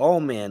giveth to all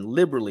men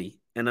liberally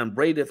and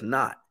upbraideth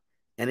not,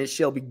 and it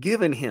shall be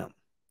given him.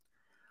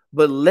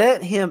 But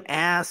let him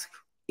ask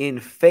in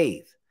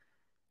faith,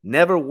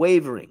 never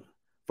wavering,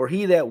 for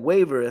he that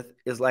wavereth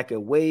is like a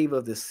wave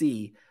of the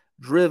sea,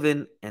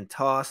 driven and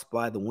tossed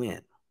by the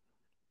wind.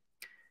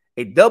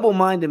 A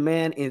double-minded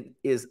man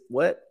is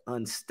what?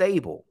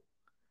 Unstable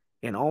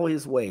in all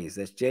his ways.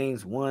 That's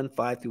James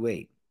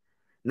 1:5-8.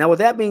 Now, with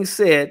that being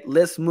said,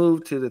 let's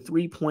move to the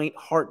 3-point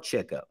heart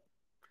checkup.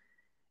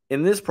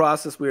 In this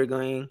process, we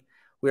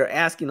are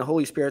asking the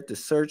Holy Spirit to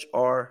search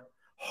our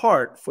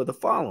heart for the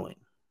following.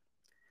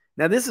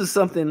 Now, this is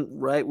something,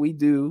 right, we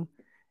do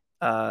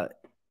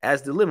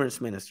as deliverance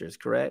ministers,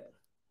 correct?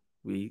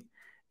 We,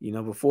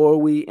 before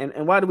we,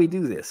 and why do we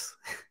do this?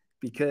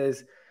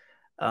 Because,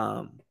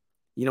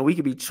 we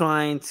could be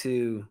trying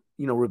to,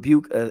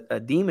 rebuke a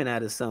demon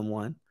out of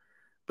someone,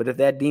 but if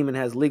that demon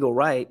has legal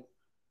right,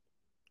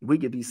 we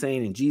could be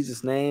saying in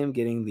Jesus' name,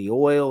 getting the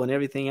oil and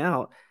everything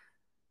out,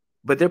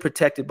 but they're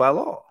protected by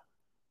law.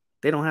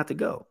 They don't have to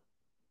go.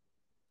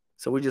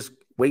 So we're just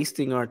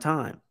wasting our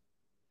time,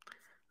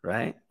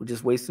 right? We're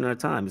just wasting our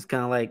time. It's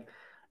kind of like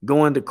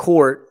going to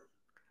court,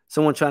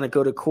 someone trying to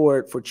go to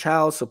court for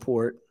child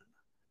support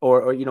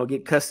or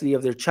get custody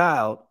of their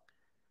child,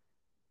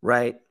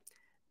 right?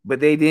 But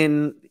they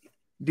didn't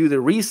do the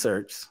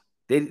research.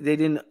 They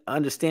didn't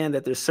understand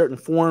that there's certain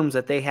forms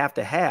that they have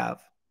to have,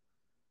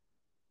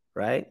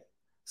 right?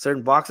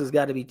 Certain boxes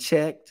got to be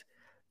checked.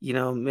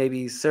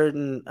 Maybe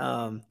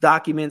certain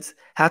documents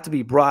have to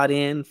be brought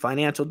in,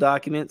 financial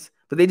documents,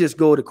 but they just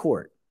go to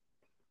court.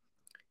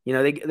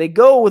 They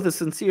go with a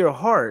sincere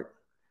heart,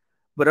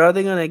 but are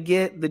they going to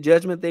get the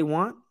judgment they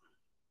want?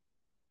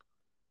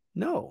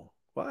 No.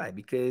 Why?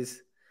 Because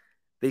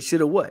they should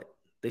have what?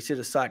 They should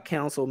have sought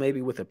counsel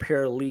maybe with a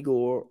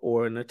paralegal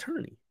or an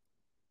attorney.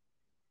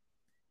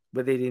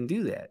 But they didn't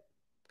do that.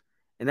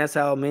 And that's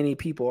how many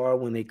people are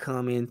when they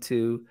come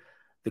into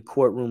the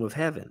courtroom of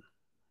heaven.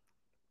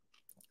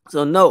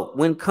 So note,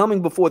 when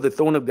coming before the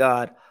throne of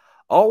God,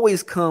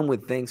 always come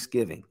with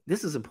thanksgiving.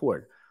 This is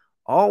important.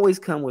 Always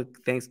come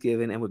with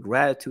thanksgiving and with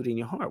gratitude in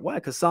your heart. Why?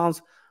 Because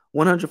Psalms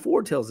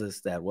 104 tells us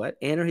that what?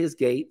 Enter his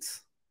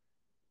gates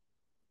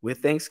with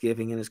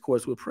thanksgiving and his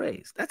courts with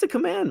praise. That's a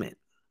commandment.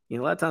 A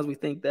lot of times we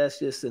think that's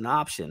just an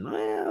option.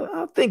 Well,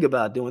 I'll think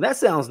about doing that.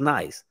 Sounds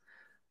nice.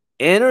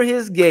 Enter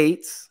his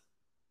gates.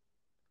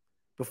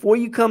 Before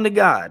you come to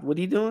God, what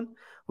are you doing?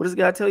 What does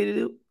God tell you to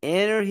do?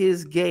 Enter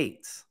his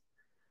gates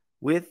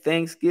with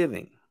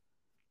thanksgiving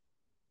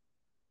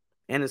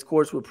and his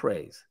courts with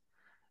praise.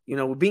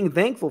 We're being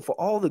thankful for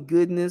all the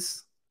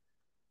goodness,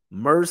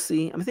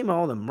 mercy. I'm thinking about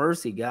all the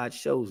mercy God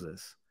shows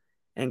us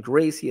and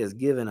grace he has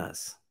given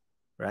us,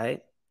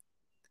 right?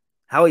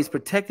 How he's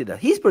protected us.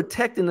 He's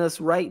protecting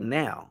us right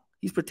now.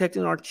 He's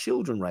protecting our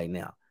children right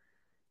now.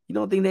 You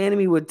don't think the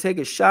enemy would take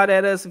a shot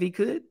at us if he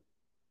could?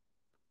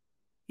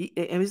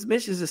 And his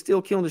mission is to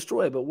still kill and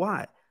destroy. But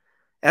why?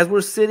 As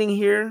we're sitting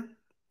here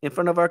in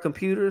front of our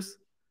computers,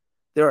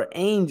 there are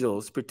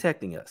angels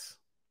protecting us.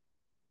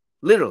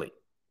 Literally.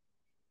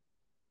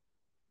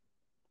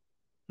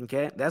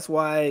 Okay? That's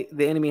why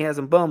the enemy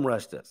hasn't bum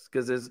rushed us.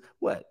 Because there's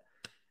what?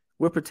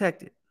 We're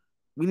protected.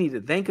 We need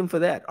to thank him for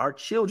that. Our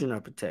children are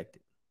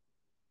protected.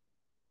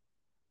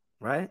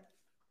 Right?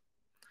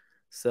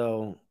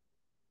 So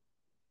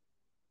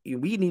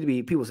we need to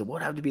be, people say,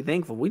 what have to be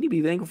thankful? We need to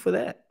be thankful for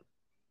that.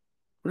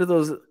 What if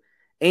those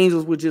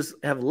angels would just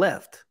have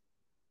left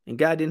and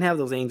God didn't have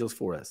those angels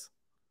for us?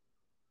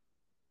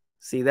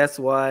 See, that's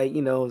why,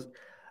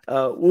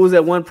 what was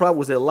that one prophet?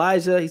 Was it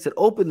Elijah? He said,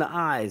 open the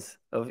eyes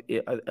of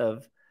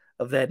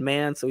that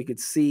man so he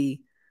could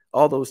see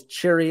all those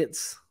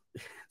chariots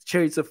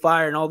of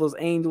fire and all those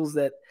angels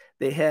that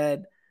they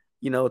had,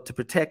 to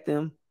protect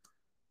them,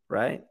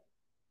 right?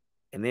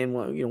 And then,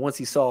 once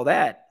he saw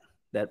that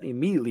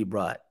immediately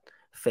brought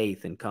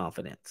faith and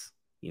confidence,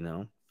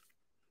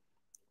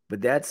 But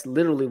that's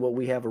literally what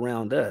we have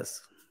around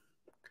us.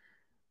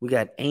 We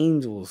got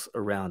angels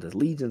around us,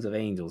 legions of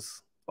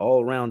angels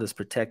all around us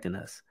protecting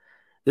us.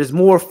 There's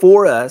more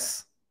for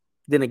us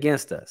than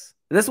against us.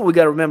 And that's what we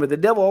got to remember. The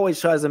devil always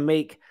tries to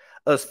make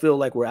us feel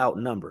like we're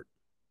outnumbered.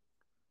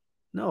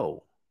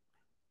 No.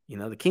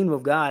 The kingdom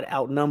of God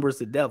outnumbers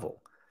the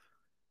devil.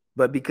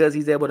 But because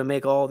he's able to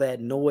make all that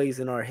noise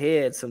in our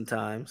heads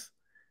sometimes,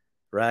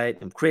 right,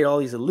 and create all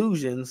these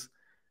illusions,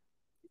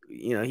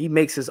 he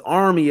makes his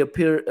army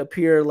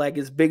appear like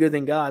it's bigger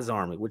than God's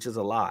army, which is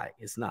a lie.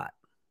 It's not.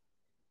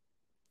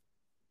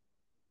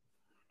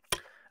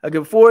 Okay,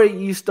 before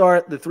you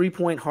start the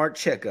 3-point heart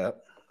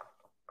checkup,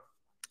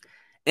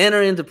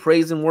 enter into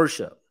praise and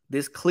worship.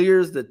 This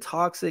clears the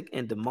toxic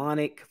and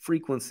demonic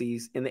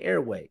frequencies in the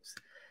airwaves,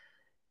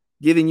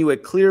 giving you a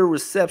clear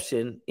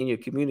reception in your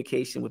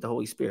communication with the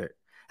Holy Spirit.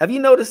 Have you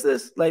noticed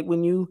this? Like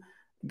when you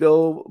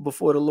go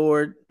before the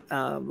Lord,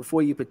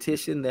 before you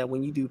petition, that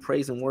when you do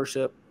praise and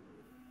worship,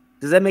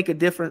 does that make a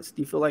difference?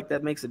 Do you feel like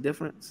that makes a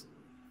difference?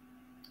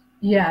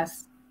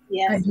 Yes.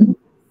 Yes. I do.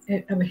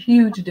 It have a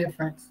huge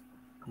difference.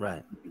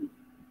 Right.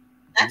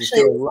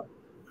 Actually, it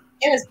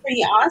was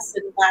pretty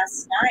awesome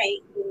last night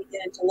when we did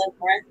a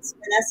deliverance.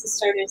 Vanessa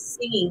started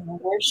singing and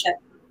worship.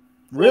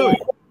 Really?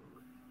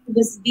 And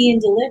was being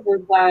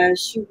delivered while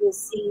she was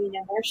singing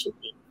and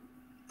worshiping.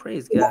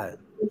 Praise God.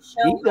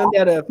 You've done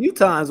that a few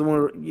times when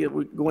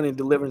we're going in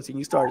deliverance and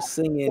you start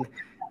singing,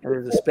 and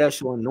there's a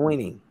special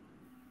anointing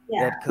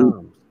that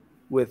comes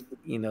with,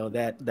 you know,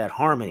 that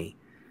harmony.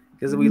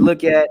 Because we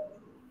look at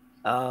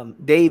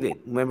David,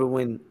 remember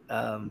when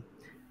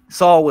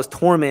Saul was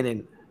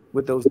tormented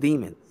with those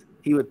demons,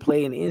 he would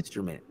play an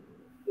instrument,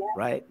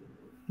 right?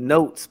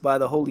 Notes by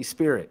the Holy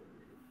Spirit.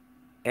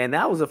 And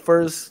that was the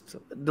first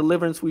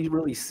deliverance we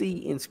really see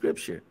in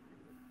Scripture,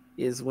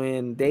 is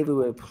when David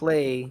would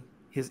play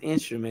his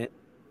instrument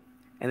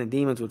and the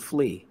demons would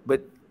flee.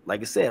 But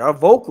like I said, our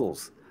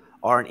vocals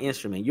are an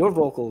instrument. Your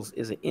vocals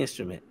is an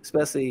instrument,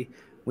 especially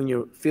when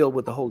you're filled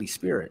with the Holy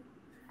Spirit.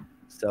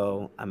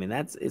 So, I mean,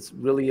 it's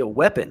really a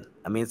weapon.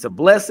 I mean, it's a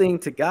blessing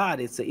to God.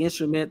 It's an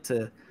instrument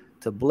to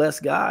bless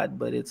God,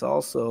 but it's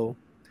also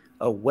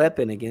a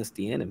weapon against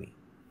the enemy.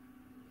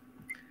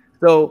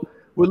 So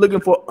we're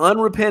looking for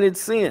unrepented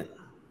sin,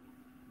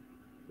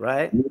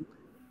 right?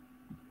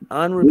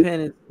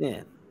 Unrepented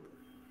sin,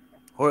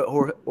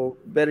 or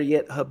better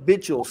yet,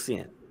 habitual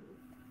sin,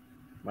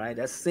 right?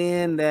 That's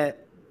sin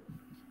that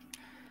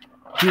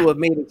people have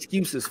made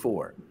excuses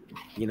for.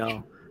 You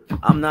know,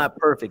 I'm not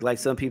perfect. Like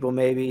some people,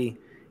 maybe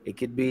it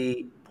could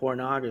be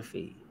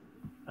pornography,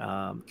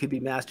 could be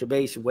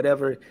masturbation,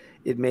 whatever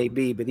it may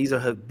be. But these are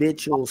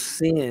habitual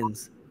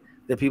sins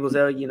that people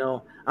say, you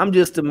know, I'm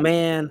just a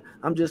man,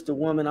 I'm just a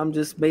woman, I'm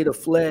just made of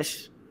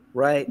flesh,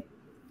 right?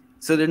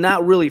 So they're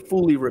not really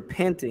fully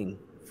repenting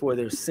for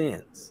their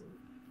sins.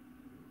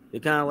 They're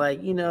kind of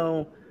like, you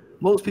know,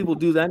 most people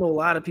do that. I know a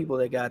lot of people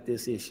that got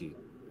this issue,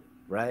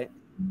 right?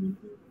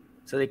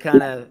 So they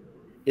kind of,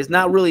 it's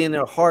not really in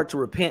their heart to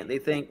repent. They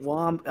think,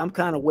 well, I'm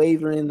kind of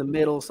wavering in the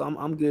middle, so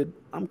I'm good.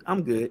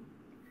 I'm good.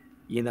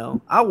 You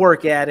know, I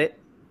work at it,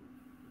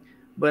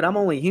 but I'm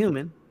only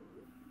human.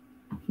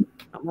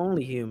 I'm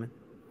only human.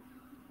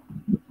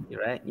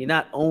 Right? You're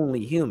not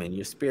only human,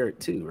 you're spirit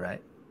too,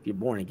 right? You're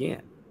born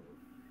again.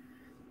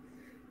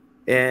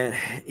 And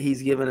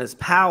he's given us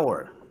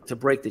power to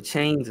break the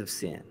chains of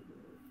sin.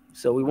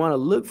 So we want to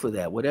look for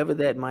that, whatever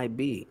that might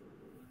be.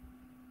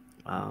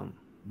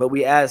 But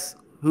we ask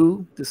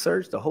who to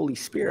search? The Holy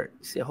Spirit.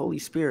 You say, Holy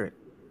Spirit,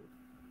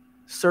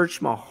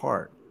 search my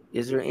heart.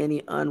 Is there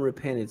any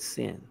unrepented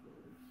sin?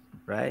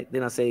 Right?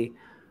 Then I say,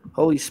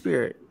 Holy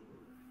Spirit,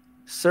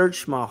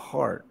 search my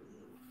heart.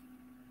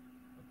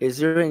 Is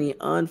there any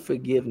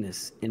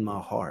unforgiveness in my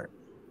heart?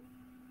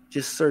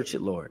 Just search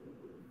it, Lord.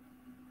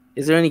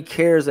 Is there any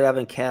cares that I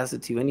haven't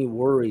casted to you? Any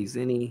worries,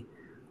 any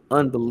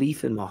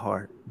unbelief in my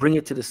heart? Bring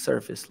it to the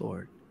surface,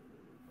 Lord.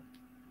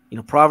 You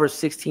know, Proverbs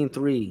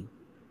 16:3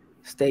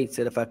 states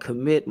that if I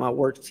commit my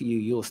works to you,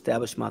 you'll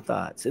establish my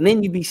thoughts. And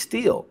then you be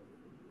still.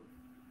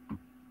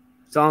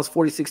 Psalms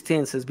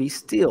 46:10 says, be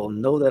still,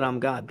 know that I'm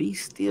God. Be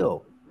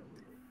still.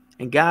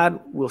 And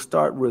God will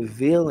start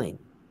revealing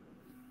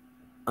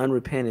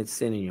unrepented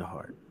sin in your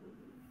heart.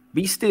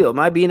 Be still. It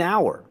might be an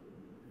hour.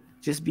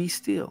 Just be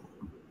still.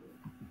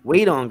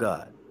 Wait on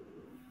God.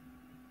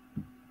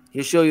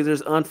 He'll show you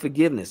there's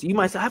unforgiveness. You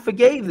might say, I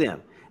forgave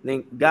them. And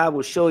then God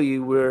will show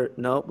you where,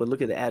 no, but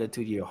look at the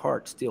attitude of your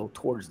heart still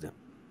towards them.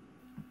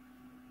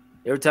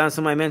 Every time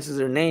somebody mentions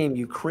their name,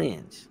 you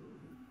cringe.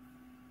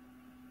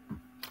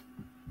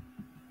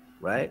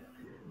 Right?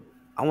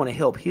 I want to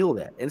help heal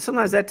that. And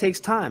sometimes that takes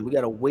time. We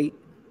got to wait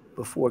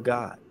before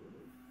God.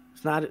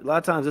 It's not, a lot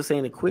of times this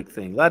ain't a quick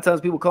thing. A lot of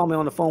times people call me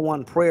on the phone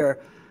wanting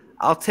prayer.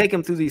 I'll take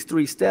them through these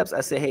 3 steps.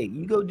 I say, hey,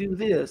 you go do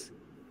this,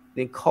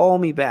 then call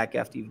me back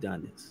after you've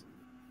done this.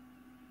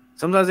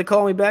 Sometimes they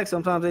call me back,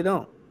 sometimes they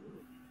don't.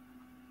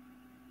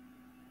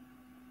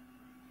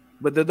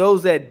 But to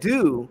those that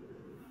do,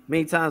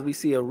 many times we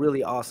see a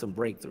really awesome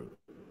breakthrough.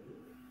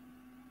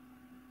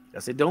 I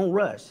said, don't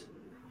rush.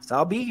 So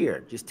I'll be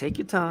here. Just take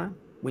your time.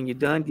 When you're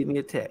done, give me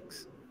a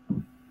text.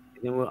 And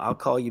then I'll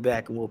call you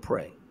back and we'll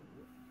pray.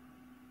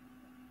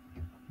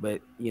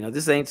 But, you know,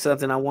 this ain't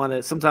something I want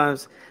to,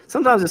 sometimes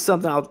it's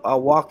something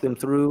I'll walk them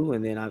through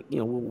and then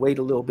we'll wait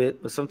a little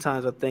bit. But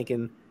sometimes I'm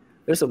thinking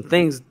there's some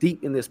things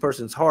deep in this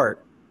person's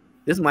heart.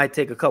 This might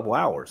take a couple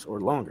hours or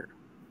longer,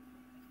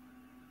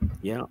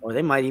 or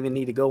they might even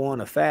need to go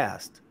on a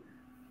fast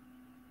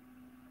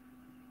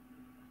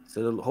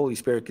so the Holy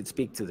Spirit could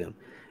speak to them.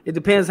 It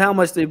depends how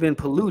much they've been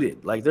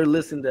polluted. Like they're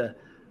listening to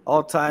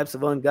all types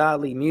of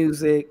ungodly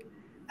music,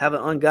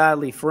 having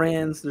ungodly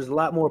friends. There's a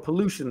lot more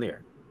pollution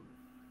there.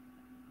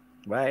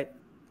 Right?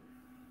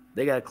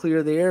 They got to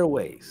clear the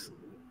airways.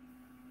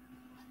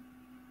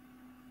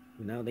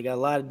 They got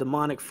a lot of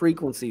demonic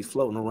frequencies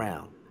floating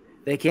around.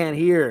 They can't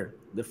hear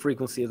the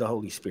frequency of the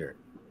Holy Spirit.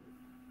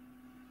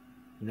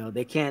 You know,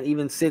 they can't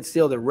even sit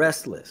still. They're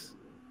restless.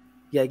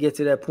 You got to get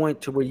to that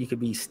point to where you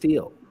could be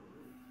still.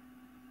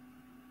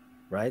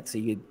 Right? So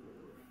you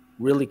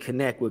really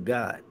connect with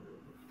God.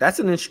 That's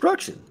an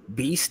instruction.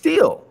 Be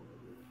still.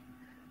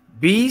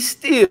 Be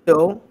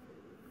still.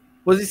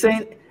 What's he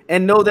saying?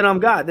 And know that I'm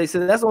God. They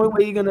said that's the only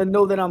way you're going to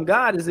know that I'm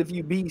God is if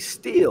you be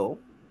still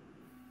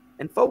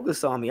and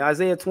focus on me.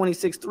 Isaiah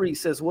 26:3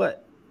 says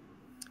what?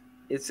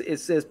 It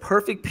says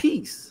perfect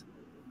peace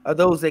are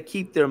those that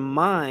keep their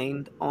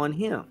mind on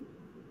him.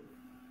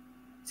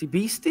 See,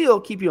 be still,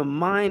 keep your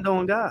mind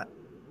on God.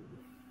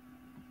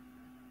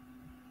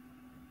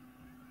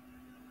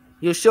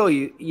 He'll show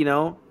you, you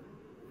know,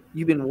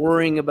 you've been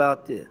worrying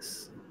about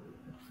this.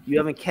 You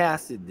haven't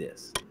casted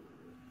this.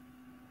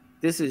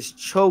 This is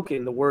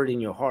choking the word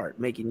in your heart,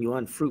 making you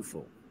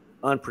unfruitful,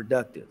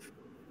 unproductive.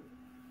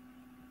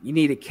 You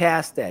need to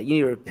cast that. You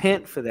need to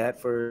repent for that,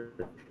 for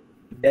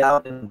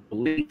doubt and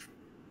belief.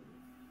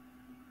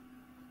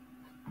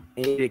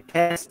 And you need to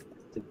cast it.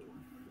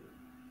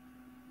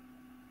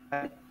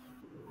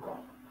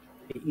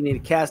 You need to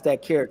cast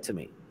that care to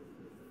me.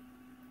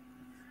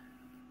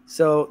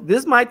 So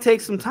this might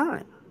take some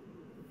time.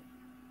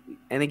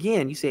 And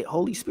again, you say,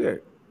 Holy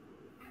Spirit,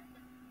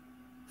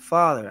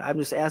 Father, I'm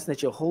just asking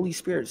that your Holy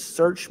Spirit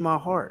search my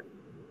heart.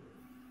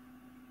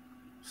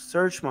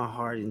 Search my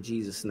heart in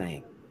Jesus'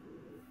 name.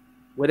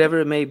 Whatever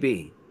it may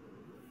be.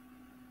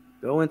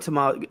 Go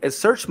into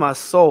search my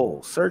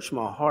soul, search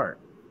my heart.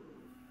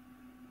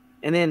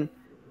 And then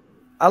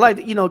I like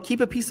to, you know,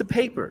 keep a piece of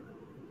paper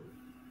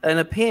and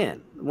a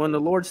pen. When the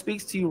Lord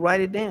speaks to you,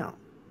 write it down.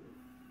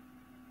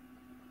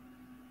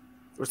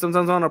 Or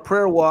sometimes on a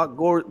prayer walk,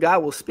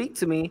 God will speak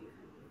to me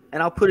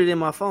and I'll put it in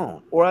my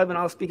phone. Or even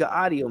I'll speak an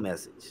audio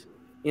message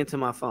into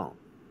my phone.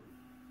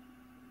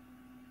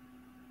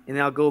 And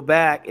I'll go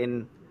back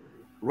and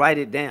write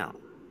it down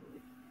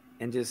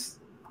and just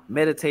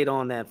meditate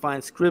on that,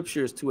 find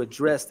scriptures to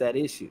address that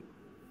issue.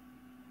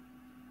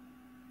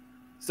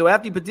 So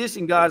after you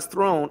petition God's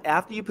throne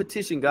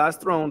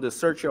to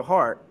search your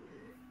heart,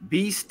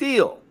 be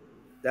still.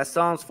 That's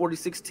Psalms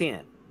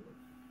 46:10.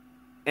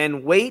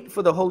 And wait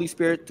for the Holy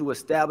Spirit to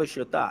establish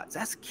your thoughts.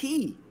 That's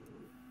key.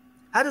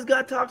 How does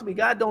God talk to me?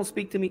 God don't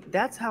speak to me.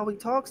 That's how he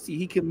talks to you.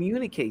 He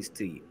communicates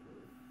to you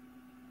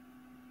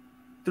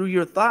through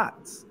your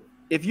thoughts.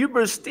 If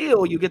you're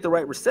still, you get the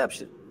right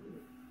reception.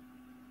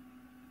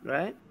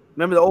 Right?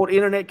 Remember the old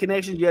internet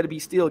connections? You had to be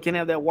still. You can't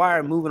have that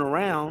wire moving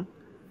around,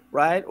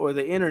 right? Or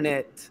the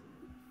internet,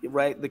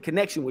 right? The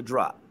connection would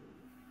drop.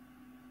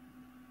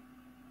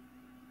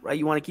 Right?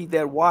 You want to keep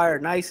that wire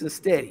nice and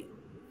steady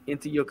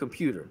into your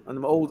computer on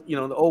the old, you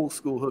know, the old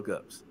school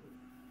hookups.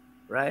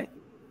 Right?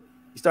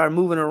 You start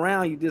moving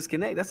around, you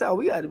disconnect. That's how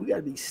we got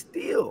to be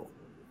still.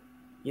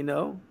 You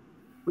know?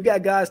 We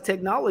got God's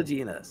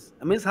technology in us.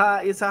 I mean,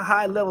 it's a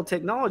high level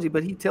technology,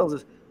 but he tells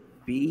us,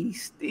 be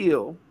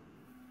still.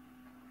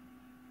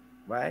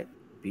 Right?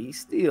 Be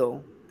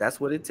still. That's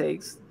what it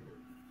takes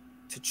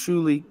to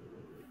truly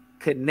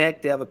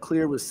connect, to have a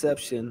clear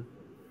reception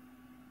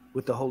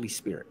with the Holy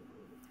Spirit.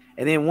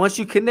 And then once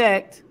you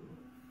connect,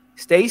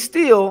 stay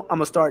still. I'm going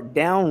to start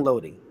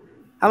downloading.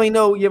 How many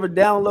know you ever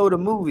download a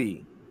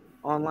movie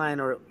online,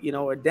 or, you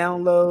know, or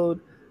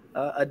download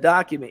a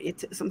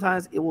document?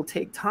 Sometimes it will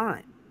take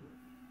time.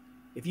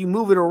 If you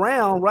move it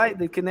around, right,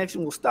 the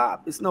connection will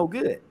stop. It's no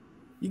good.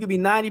 You could be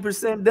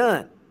 90%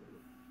 done.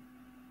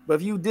 But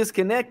if you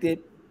disconnect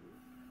it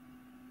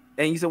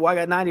and you say, well,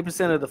 I got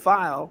 90% of the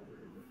file,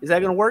 is that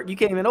going to work? You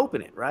can't even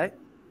open it, right?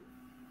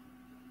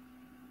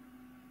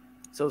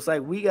 So it's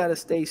like we got to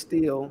stay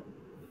still,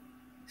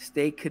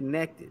 stay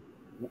connected.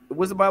 What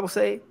does the Bible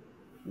say?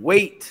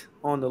 Wait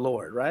on the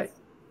Lord, right?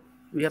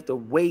 We have to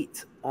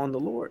wait on the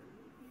Lord.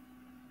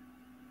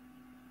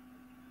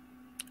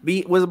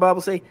 What does the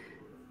Bible say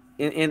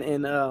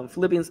in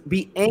Philippians?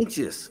 Be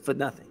anxious for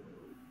nothing.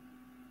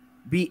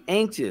 Be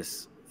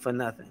anxious for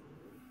nothing.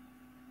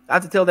 I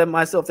have to tell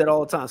myself that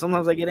all the time.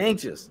 Sometimes I get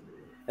anxious,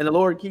 and the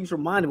Lord keeps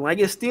reminding me. When I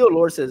get still, the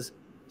Lord says,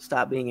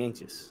 stop being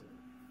anxious.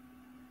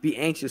 Be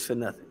anxious for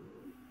nothing.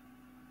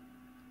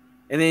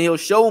 And then he'll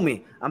show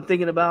me, I'm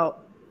thinking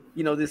about,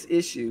 you know, this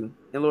issue.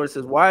 And the Lord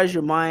says, why is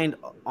your mind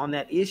on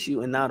that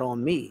issue and not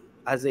on me?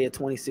 Isaiah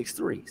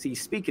 26:3. See,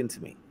 he's speaking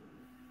to me.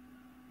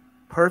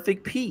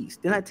 Perfect peace.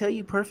 Didn't I tell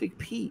you perfect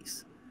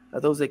peace are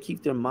those that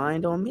keep their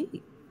mind on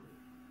me?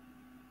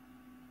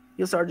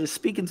 He'll start just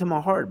speaking to my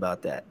heart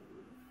about that.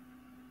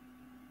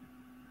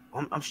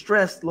 I'm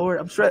stressed,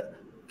 Lord. I'm stressed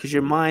because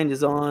your mind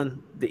is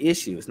on the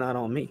issue. It's not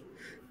on me.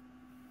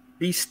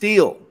 Be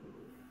still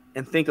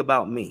and think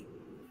about me.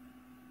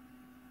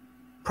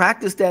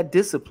 Practice that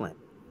discipline.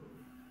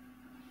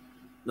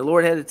 The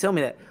Lord had to tell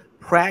me that.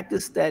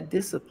 Practice that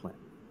discipline.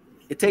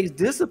 It takes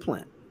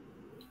discipline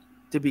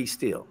to be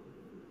still.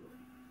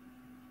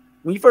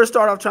 When you first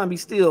start off trying to be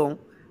still,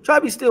 try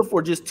to be still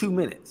for just 2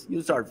 minutes.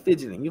 You'll start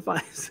fidgeting. You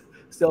find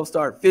yourself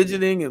start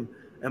fidgeting and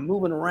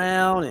moving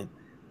around and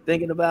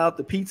thinking about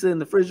the pizza in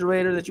the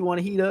refrigerator that you want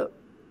to heat up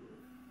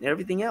and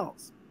everything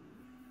else.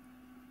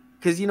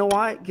 Because you know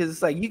why? Because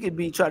it's like you could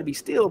try to be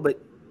still, but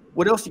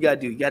what else you got to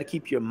do? You got to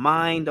keep your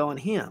mind on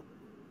him.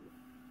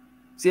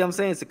 See what I'm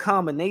saying? It's a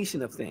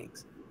combination of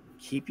things.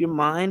 Keep your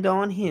mind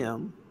on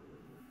him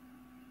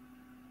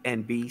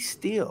and be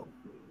still.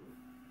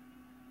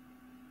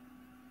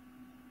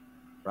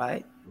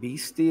 Right? Be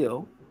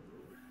still.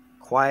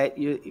 Quiet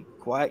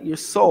your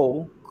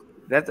soul.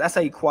 That's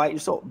how you quiet your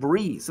soul.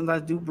 Breathe.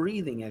 Sometimes do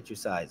breathing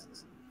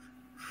exercises.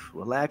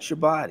 Relax your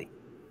body.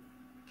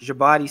 Because your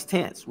body's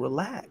tense.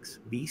 Relax.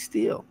 Be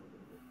still.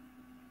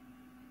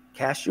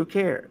 Cast your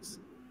cares.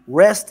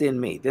 Rest in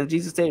me. Didn't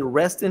Jesus say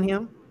rest in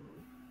him?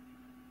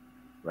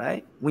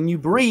 Right? When you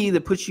breathe,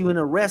 it puts you in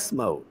a rest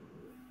mode.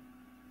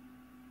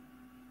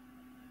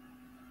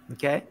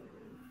 Okay?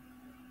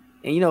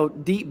 And you know,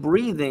 deep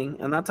breathing,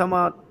 I'm not talking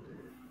about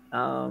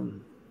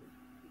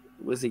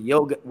was it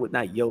yoga?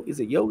 Not yoga. Is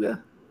it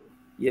yoga?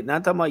 Yeah,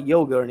 not talking about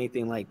yoga or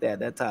anything like that,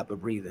 that type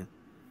of breathing.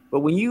 But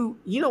when you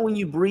when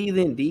you breathe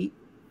in deep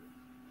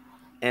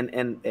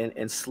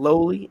and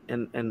slowly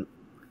and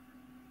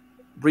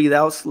breathe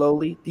out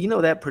slowly, do you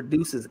know that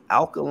produces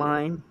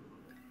alkaline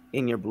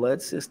in your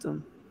blood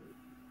system,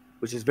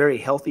 which is very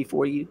healthy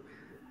for you?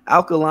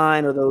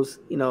 Alkaline are those,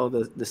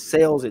 the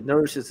cells, it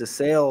nourishes the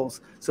cells.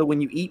 So when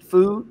you eat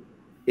food,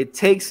 it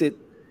takes it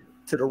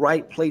to the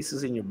right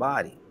places in your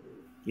body.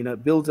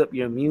 It builds up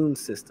your immune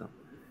system.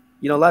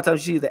 A lot of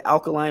times you see the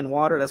alkaline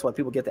water. That's why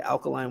people get the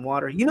alkaline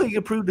water. You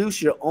can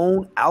produce your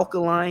own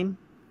alkaline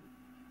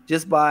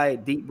just by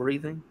deep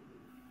breathing.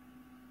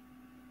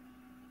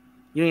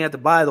 You don't even have to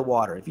buy the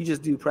water. If you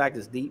just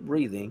practice deep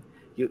breathing,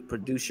 you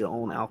produce your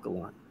own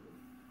alkaline.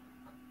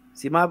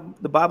 See,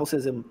 the Bible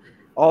says, in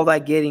all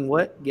that getting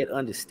what? Get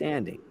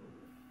understanding.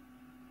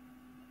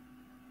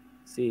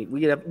 See, we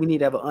need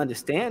to have an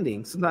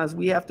understanding. Sometimes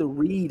we have to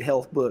read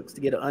health books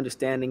to get an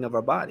understanding of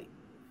our body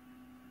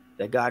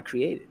that God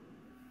created.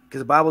 Because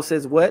the Bible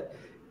says what?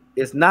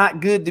 It's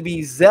not good to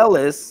be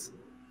zealous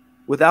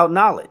without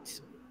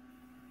knowledge.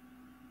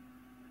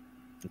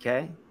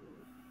 Okay?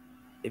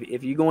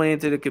 If you're going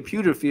into the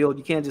computer field,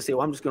 you can't just say,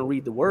 well, I'm just going to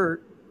read the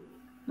word.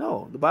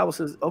 No, the Bible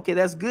says, okay,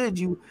 that's good.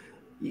 You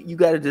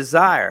got a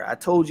desire. I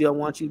told you I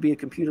want you to be a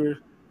computer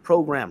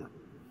programmer.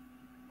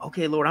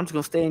 Okay, Lord, I'm just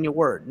going to stay in your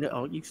word.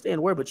 No, you stay in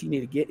the word, but you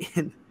need to get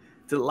into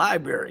the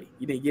library.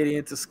 You need to get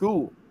into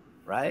school,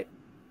 right?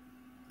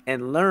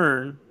 And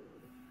learn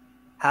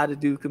how to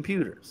do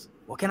computers.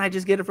 Well, can I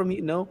just get it from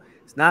you? No,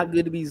 it's not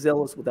good to be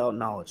zealous without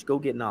knowledge. Go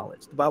get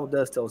knowledge. The Bible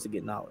does tell us to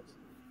get knowledge.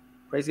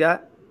 Praise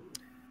God.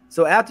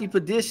 So after you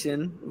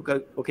petition,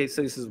 okay,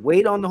 so this is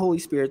wait on the Holy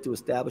Spirit to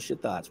establish your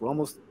thoughts. We're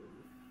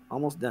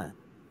almost done.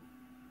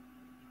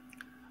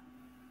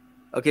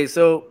 Okay,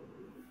 so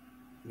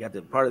we got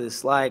the part of this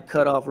slide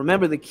cut off.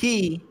 Remember, the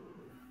key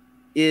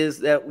is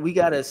that we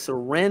got to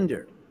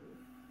surrender.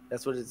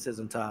 That's what it says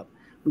on top.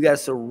 We got to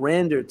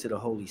surrender to the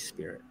Holy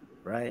Spirit,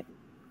 right?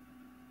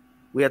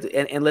 We have to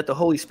and let the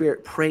Holy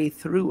Spirit pray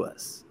through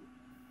us.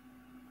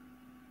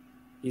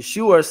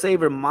 Yeshua, our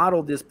Savior,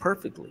 modeled this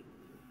perfectly.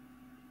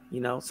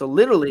 So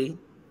literally,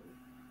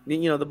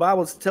 the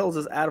Bible tells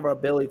us out of our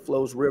belly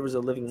flows rivers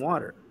of living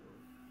water.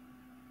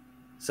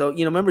 So,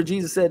 remember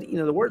Jesus said,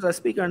 the words I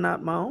speak are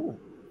not my own.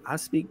 I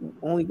speak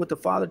only what the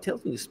Father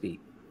tells me to speak.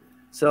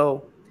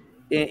 So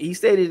he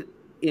stated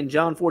in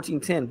John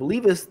 14:10,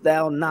 believest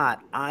thou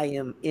not, I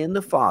am in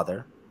the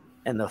Father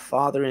and the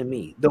Father in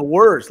me. The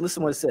words,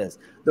 listen what it says.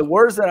 The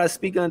words that I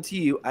speak unto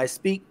you, I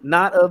speak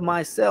not of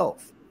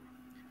myself,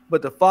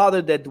 but the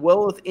Father that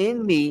dwelleth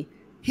in me,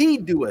 he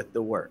doeth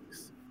the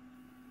works.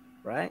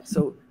 Right?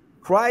 So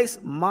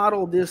Christ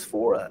modeled this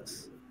for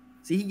us.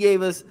 See, he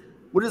gave us,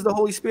 what is the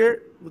Holy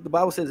Spirit? What the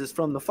Bible says is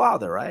from the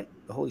Father, right?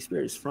 The Holy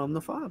Spirit is from the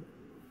Father.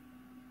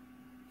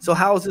 So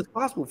how is this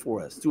possible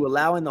for us? Through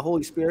allowing the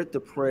Holy Spirit to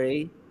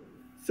pray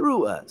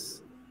through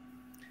us.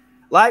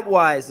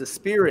 Likewise, the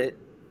Spirit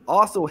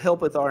also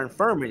helpeth our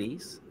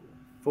infirmities,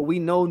 for we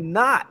know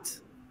not.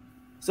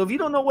 So if you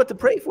don't know what to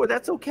pray for,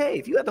 that's okay.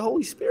 If you have the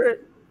Holy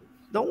Spirit,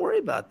 don't worry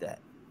about that.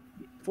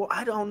 For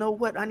I don't know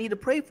what I need to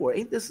pray for.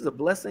 Ain't this is a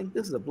blessing?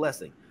 This is a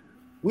blessing.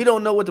 We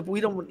don't know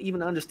we don't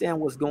even understand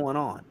what's going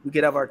on. We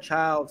could have our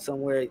child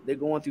somewhere, they're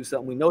going through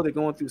something. We know they're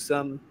going through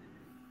something,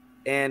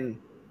 and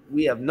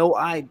we have no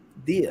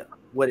idea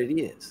what it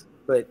is.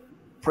 But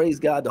praise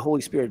God, the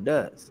Holy Spirit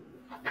does.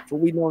 For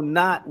we know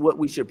not what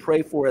we should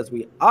pray for as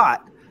we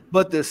ought,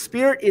 but the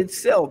Spirit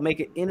itself make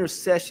an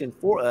intercession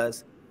for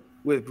us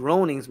with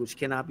groanings which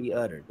cannot be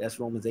uttered. That's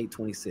Romans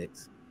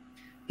 8:26.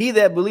 He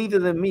that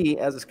believeth in me,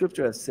 as the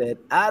scripture has said,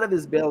 out of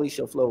his belly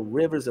shall flow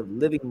rivers of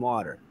living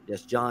water.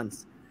 That's John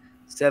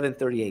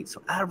 7:38.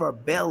 So out of our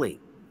belly,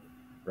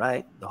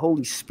 right, the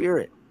Holy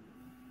Spirit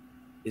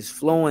is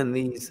flowing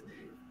these,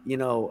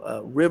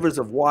 rivers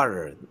of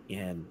water.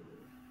 And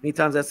many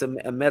times that's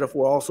a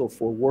metaphor also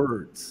for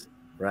words,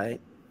 right?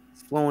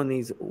 It's flowing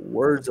these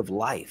words of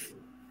life.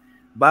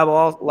 The Bible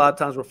a lot of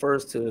times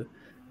refers to,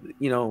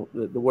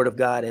 the word of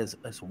God as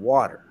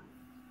water.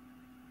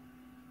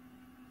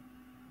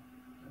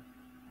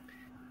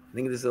 I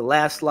think this is the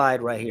last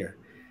slide right here.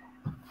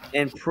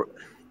 And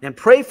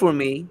pray for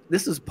me.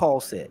 This is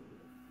Paul said.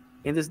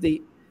 And this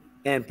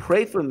and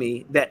pray for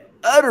me that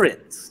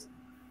utterance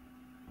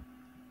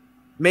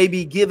may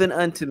be given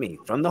unto me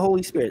from the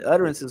Holy Spirit.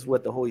 Utterance is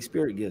what the Holy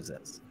Spirit gives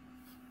us.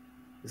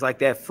 It's like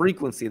that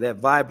frequency, that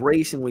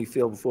vibration we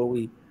feel before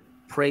we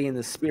pray in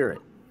the Spirit,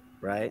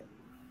 right?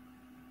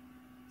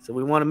 So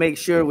we want to make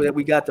sure that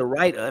we got the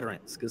right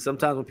utterance, because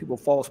sometimes when people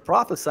false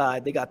prophesy,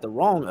 they got the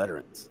wrong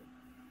utterance.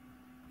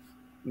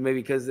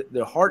 Maybe because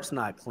their heart's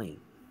not clean.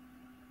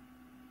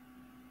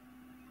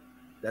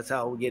 That's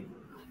how we get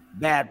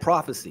bad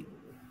prophecy,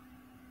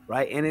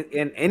 right?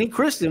 And any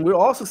Christian, we're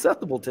all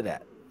susceptible to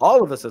that.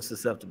 All of us are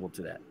susceptible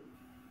to that.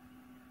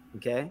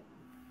 Okay?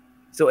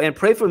 So, and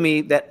pray for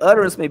me that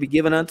utterance may be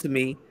given unto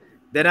me,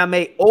 that I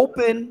may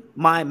open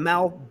my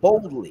mouth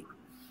boldly.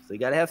 So you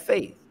got to have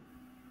faith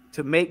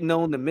to make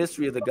known the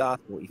mystery of the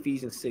gospel,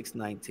 Ephesians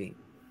 6:19.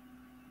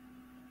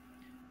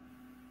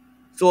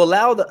 So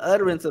allow the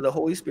utterance of the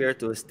Holy Spirit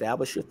to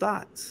establish your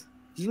thoughts.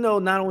 You know,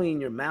 not only in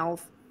your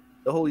mouth,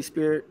 the Holy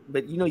Spirit,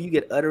 but you know, you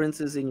get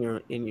utterances in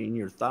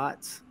your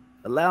thoughts.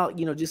 Allow,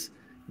 you know, just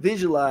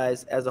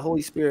visualize as the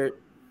Holy Spirit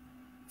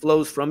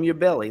flows from your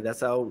belly.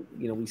 That's how,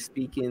 you know, we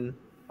speak in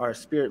our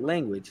spirit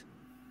language.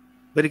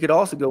 But it could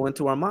also go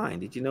into our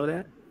mind. Did you know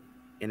that?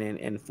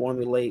 And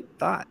formulate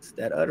thoughts,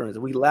 that utterance.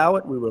 We allow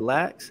it, we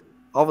relax.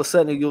 All of a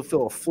sudden, you'll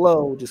feel a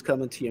flow just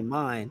come into your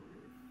mind.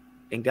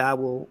 And God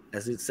will,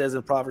 as it says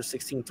in Proverbs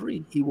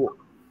 16:3, he will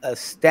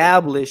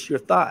establish your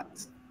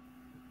thoughts.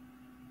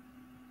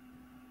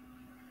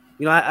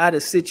 You know, I had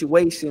a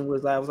situation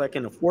where I was like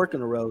in a fork in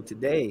the road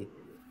today,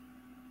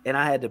 and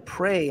I had to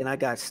pray, and I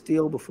got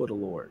still before the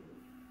Lord.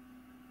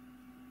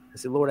 I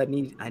said, Lord, I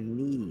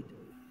need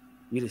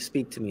you to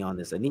speak to me on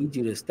this. I need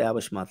you to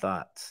establish my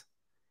thoughts.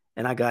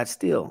 And I got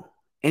still.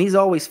 And he's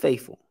always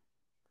faithful.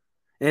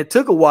 And it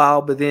took a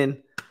while, but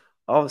then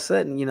all of a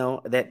sudden, you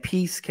know, that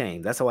peace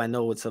came. That's how I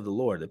know it's of the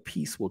Lord. The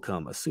peace will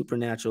come, a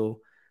supernatural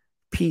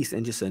peace,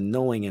 and just a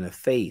knowing and a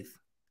faith,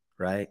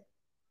 right,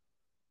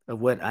 of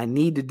what I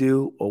need to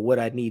do or what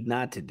I need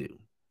not to do.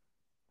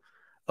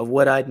 Of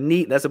what I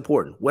need, that's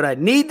important. What I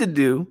need to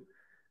do,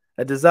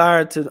 a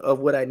desire of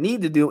what I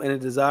need to do, and a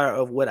desire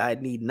of what I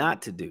need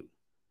not to do.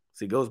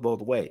 So it goes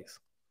both ways.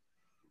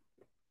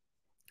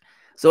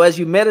 So as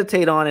you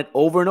meditate on it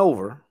over and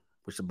over,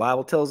 which the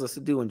Bible tells us to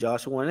do in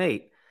Joshua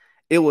 1:8,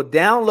 it will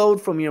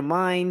download from your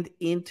mind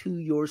into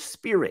your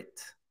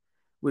spirit,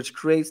 which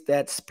creates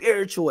that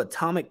spiritual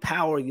atomic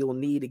power you'll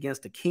need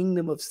against the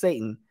kingdom of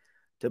Satan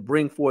to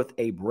bring forth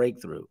a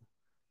breakthrough.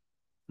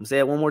 I'm going to say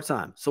it one more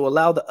time. So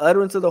allow the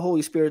utterance of the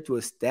Holy Spirit to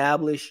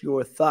establish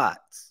your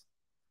thoughts.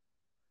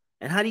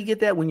 And how do you get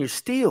that? When you're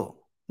still.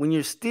 When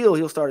you're still,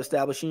 he'll start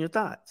establishing your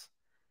thoughts.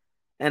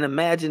 And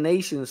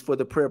imaginations for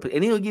the prayer.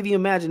 And he'll give you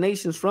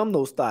imaginations from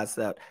those thoughts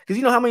out. Because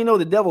you know how many know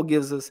the devil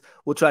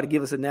will try to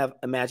give us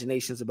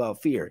imaginations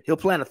about fear. He'll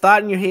plant a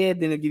thought in your head,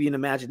 then he'll give you an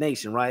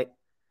imagination, right?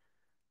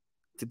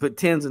 To put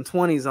 10s and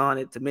 20s on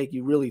it to make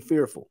you really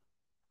fearful.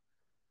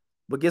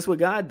 But guess what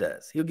God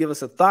does? He'll give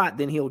us a thought,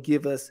 then he'll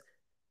give us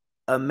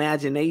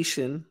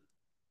imagination,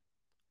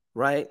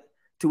 right?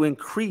 To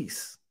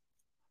increase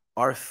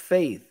our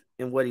faith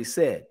in what he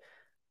said.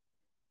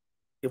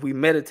 If we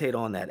meditate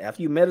on that,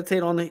 after you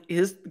meditate on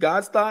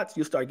God's thoughts,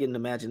 you'll start getting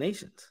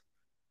imaginations.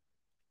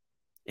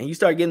 And you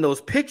start getting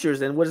those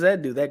pictures, and what does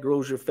that do? That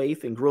grows your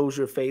faith and grows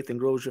your faith and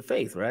grows your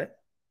faith, right?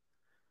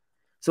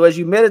 So as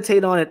you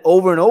meditate on it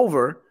over and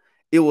over,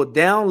 it will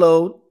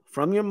download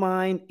from your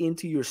mind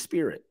into your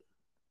spirit.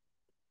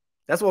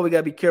 That's why we got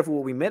to be careful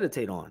what we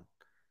meditate on.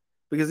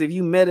 Because if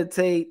you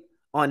meditate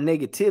on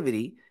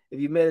negativity,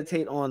 if you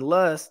meditate on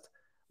lust,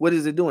 what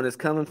is it doing? It's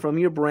coming from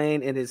your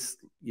brain, and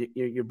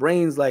your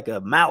brain's like a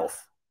mouth.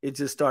 It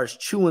just starts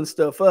chewing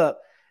stuff up,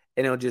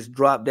 and it'll just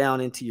drop down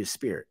into your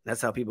spirit.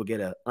 That's how people get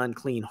an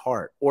unclean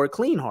heart or a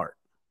clean heart.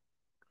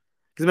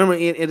 Because remember,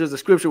 there's a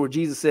scripture where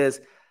Jesus says,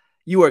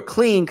 "You are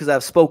clean because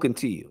I've spoken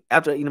to you."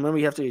 After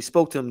he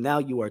spoke to them, now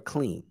you are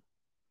clean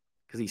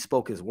because he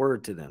spoke his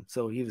word to them.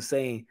 So he was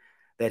saying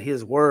that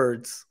his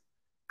words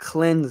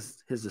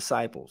cleansed his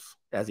disciples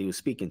as he was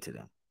speaking to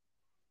them.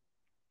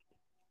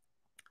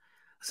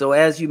 So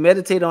as you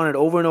meditate on it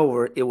over and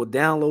over, it will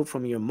download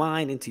from your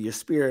mind into your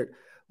spirit,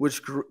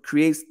 which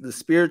creates the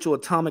spiritual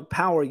atomic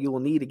power you will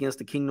need against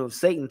the kingdom of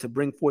Satan to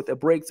bring forth a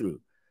breakthrough.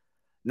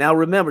 Now,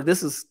 remember,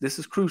 this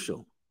is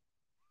crucial.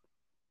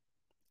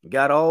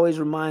 God always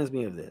reminds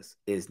me of this.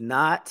 It's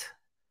not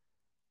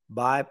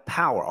by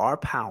power, our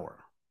power,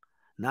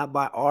 not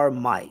by our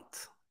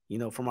might,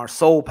 from our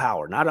soul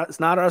power. It's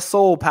not our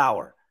soul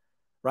power,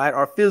 right?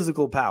 Our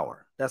physical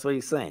power. That's what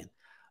he's saying.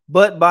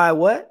 But by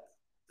what?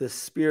 The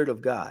Spirit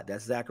of God.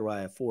 That's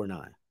Zechariah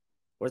 4:9.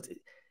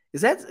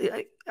 Is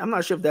that? I'm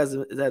not sure if that's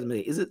me.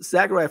 Is it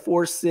Zechariah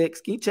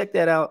 4:6? Can you check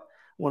that out?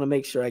 I want to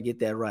make sure I get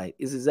that right.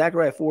 Is it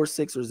Zechariah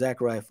 4:6 or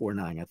Zechariah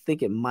 4:9? I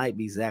think it might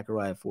be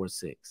Zechariah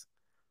 4:6.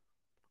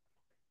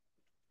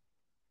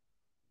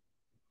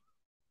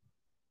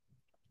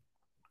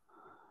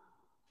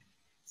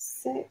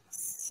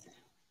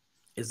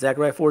 Is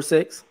Zechariah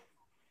 4:6?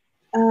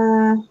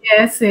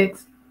 Yeah, it's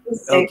 6.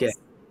 Okay.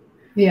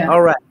 Yeah.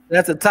 All right.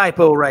 That's a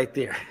typo right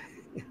there.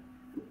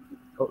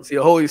 See,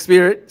 the Holy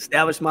Spirit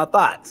established my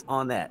thoughts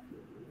on that.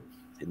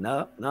 Said,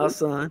 no,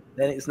 son,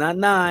 that it's not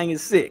 9,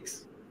 it's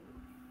 6.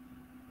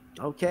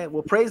 Okay,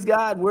 well, praise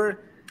God. We're,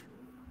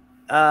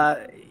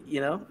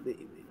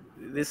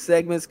 this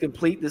segment's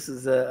complete. This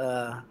is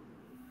the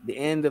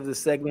end of the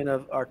segment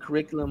of our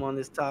curriculum on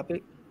this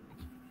topic.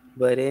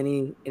 But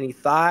any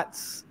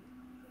thoughts?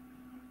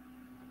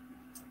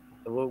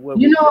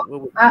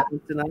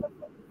 Tonight?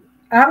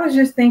 I was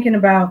just thinking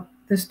about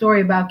the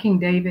story about King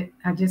David.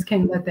 I just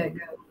can't let that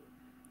go.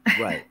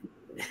 Right.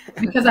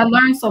 Because I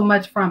learned so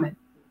much from it.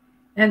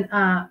 And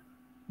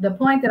the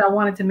point that I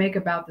wanted to make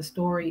about the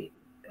story,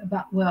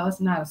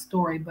 it's not a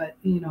story, but,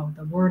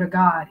 the word of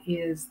God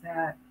is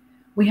that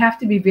we have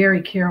to be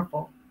very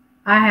careful.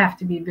 I have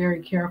to be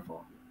very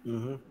careful.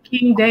 Mm-hmm.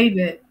 King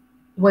David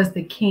was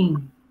the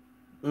king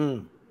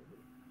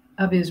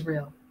of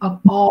Israel, of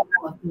all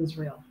of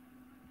Israel.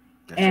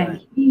 That's and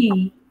right.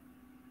 He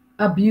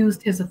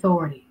abused his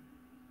authority.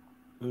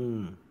 That's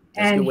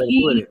a good way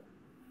to put it.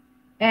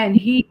 And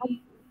he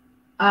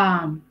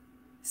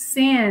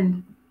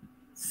sinned,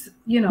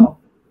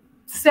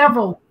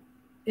 several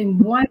in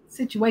one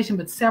situation,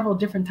 but several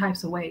different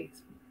types of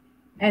ways.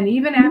 And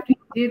even after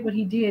he did what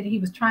he did, he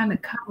was trying to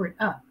cover it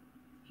up.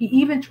 He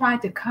even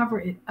tried to cover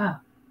it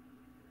up.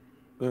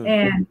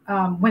 And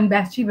when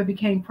Bathsheba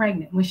became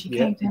pregnant, when she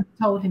came to him and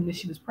told him that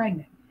she was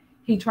pregnant,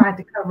 he tried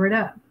to cover it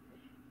up.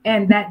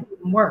 And that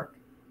didn't work.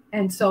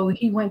 And so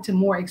he went to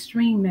more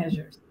extreme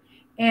measures.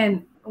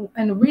 And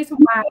the reason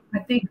why I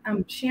think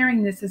I'm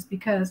sharing this is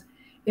because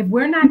if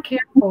we're not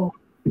careful,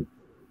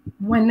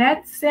 when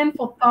that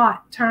sinful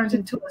thought turns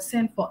into a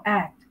sinful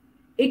act,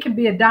 it can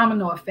be a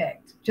domino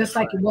effect, just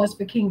like it was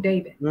for King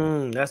David.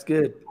 That's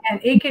good. And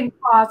it can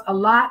cause a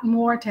lot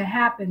more to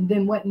happen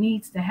than what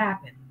needs to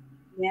happen.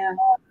 Yeah.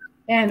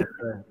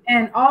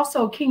 And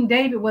also King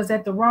David was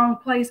at the wrong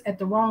place at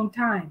the wrong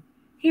time.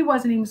 He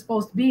wasn't even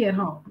supposed to be at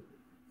home.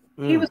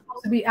 He was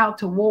supposed to be out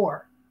to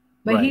war,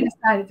 but he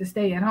decided to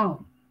stay at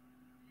home.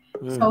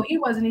 So he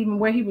wasn't even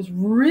where he was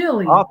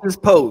really off his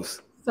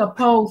post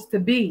supposed to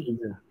be.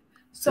 Yeah.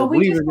 So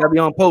we just gotta be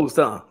on post,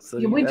 huh? So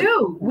yeah, we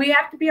do. We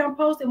have to be on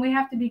post, and we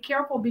have to be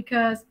careful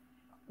because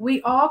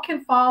we all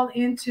can fall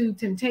into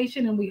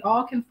temptation and we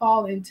all can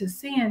fall into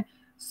sin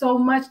so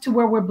much to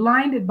where we're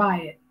blinded by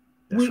it.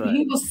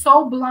 He was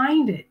so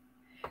blinded.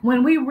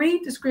 When we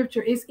read the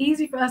scripture, it's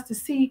easy for us to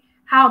see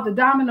how the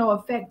domino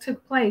effect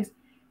took place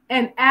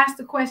and ask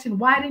the question,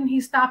 why didn't he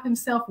stop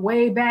himself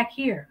way back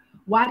here?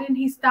 Why didn't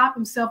he stop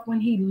himself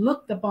when he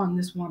looked upon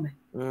this woman?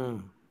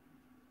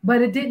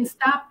 But it didn't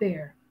stop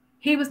there.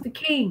 He was the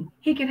king.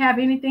 He could have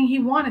anything he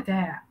wanted to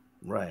have.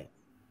 Right.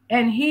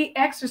 And he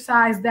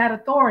exercised that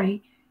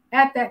authority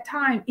at that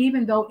time,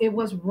 even though it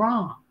was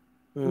wrong.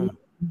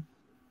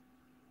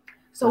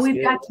 So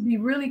we've got to be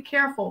really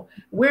careful.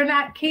 We're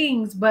not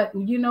kings, but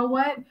you know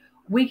what?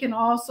 We can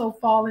also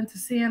fall into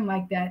sin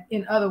like that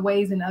in other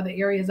ways, in other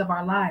areas of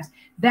our lives.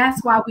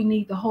 That's why we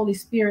need the Holy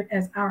Spirit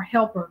as our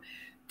helper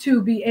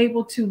to be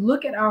able to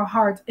look at our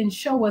hearts and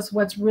show us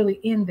what's really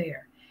in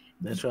there.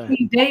 That's right.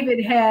 King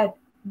David had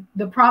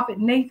the prophet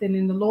Nathan,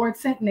 and the Lord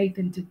sent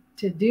Nathan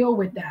to deal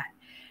with that.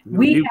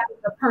 We have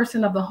the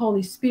person of the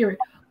Holy Spirit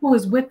who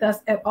is with us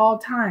at all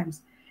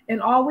times.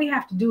 And all we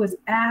have to do is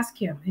ask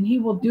him, and he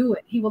will do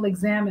it. He will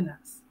examine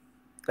us.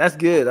 That's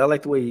good. I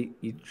like the way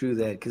you drew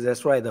that, because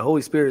that's right. The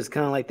Holy Spirit is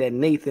kind of like that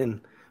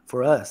Nathan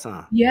for us,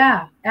 huh?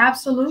 Yeah,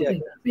 absolutely. Yeah,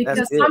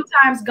 because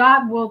sometimes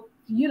God will,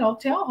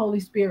 tell Holy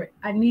Spirit,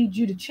 I need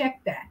you to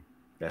check that.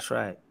 That's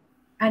right.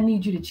 I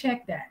need you to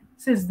check that.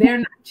 Since they're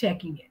not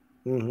checking it,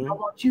 I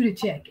want you to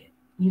check it.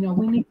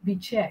 We need to be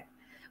checked.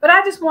 But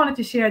I just wanted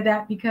to share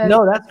that because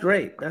that's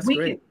great. That's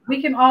great.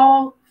 We can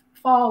all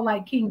fall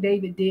like King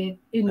David did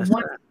in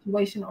one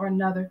situation or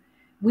another.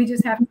 We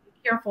just have to be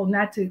careful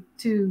not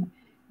to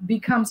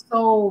become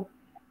so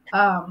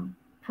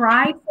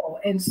prideful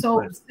and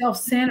so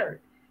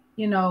self-centered,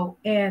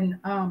 and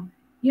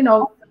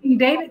King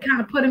David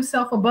kind of put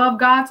himself above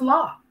God's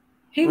law.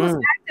 He was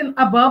acting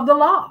above the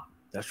law.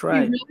 That's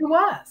right. He really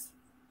was.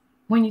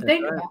 When you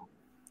think about it.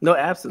 No,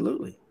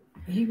 absolutely.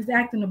 He was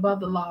acting above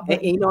the law.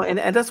 But,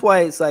 and that's why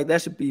it's like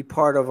that should be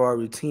part of our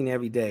routine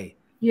every day.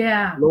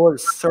 Yeah.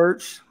 Lord,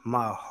 search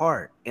my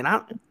heart. And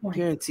I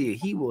guarantee you,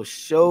 he will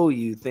show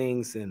you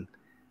things. And,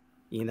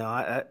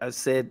 I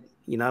said,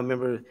 I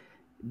remember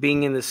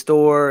being in the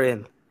store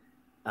and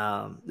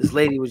this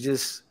lady was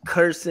just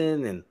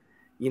cursing and,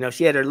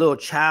 she had her little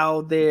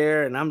child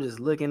there. And I'm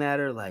just looking at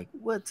her like,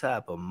 what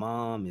type of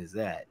mom is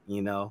that?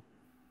 And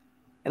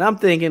I'm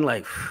thinking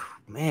like,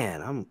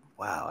 man,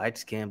 wow, I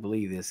just can't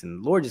believe this.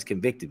 And the Lord just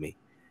convicted me.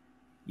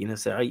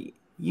 So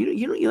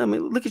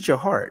look at your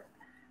heart.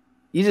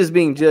 You're just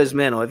being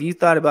judgmental. Have you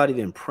thought about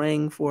even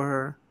praying for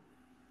her?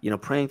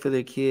 Praying for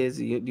their kids?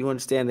 Do you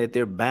understand that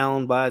they're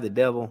bound by the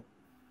devil?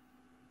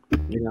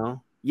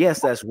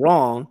 Yes, that's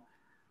wrong,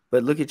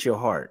 but look at your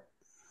heart.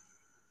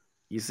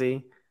 You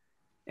see?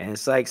 And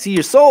it's like,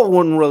 your soul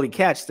wouldn't really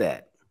catch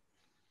that,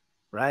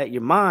 right?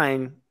 Your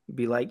mind would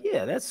be like,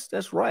 yeah,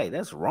 that's right.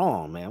 That's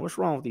wrong, man. What's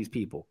wrong with these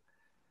people?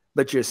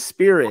 But your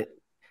spirit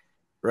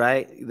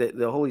right?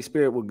 The Holy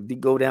Spirit will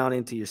go down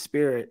into your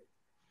spirit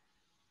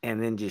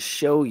and then just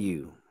show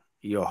you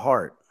your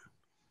heart.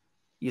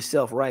 You're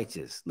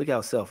self-righteous. Look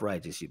how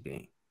self-righteous you're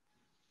being.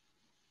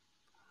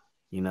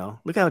 You know,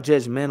 look how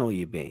judgmental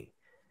you're being.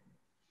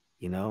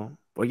 You know,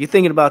 or you're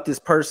thinking about this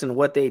person,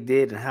 what they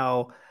did, and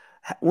how.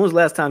 When was the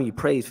last time you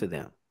prayed for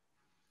them?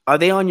 Are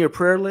they on your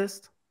prayer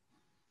list?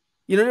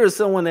 You know, there's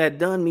someone that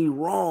done me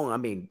wrong. I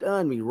mean,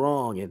 done me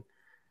wrong. And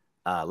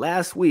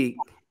last week,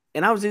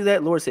 and I was doing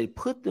that. Lord said,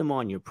 put them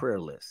on your prayer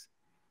list.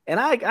 And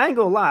I ain't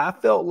gonna lie, I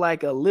felt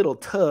like a little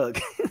tug,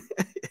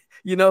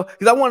 you know,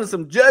 because I wanted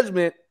some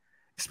judgment,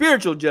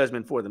 spiritual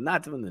judgment for them,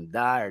 not for them to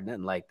die or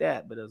nothing like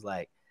that. But it was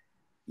like,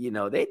 you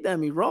know, they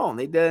done me wrong.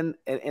 They done,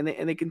 and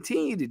they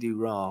continue to do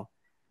wrong.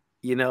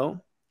 You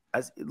know,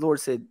 Lord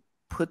said,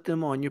 put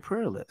them on your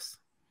prayer list.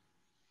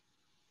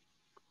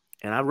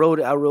 And I wrote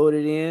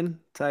it in,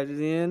 typed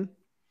it in.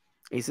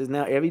 He says,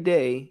 now every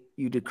day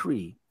you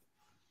decree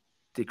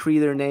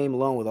their name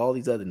along with all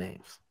these other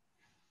names.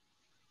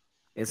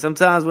 And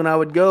sometimes when I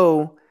would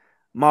go,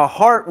 my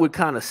heart would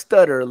kind of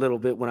stutter a little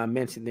bit when I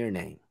mentioned their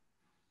name.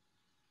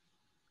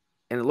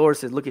 And the Lord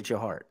said, look at your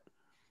heart.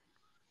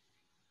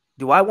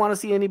 Do I want to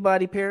see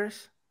anybody perish?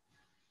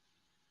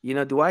 You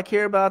know, do I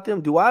care about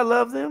them? Do I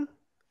love them?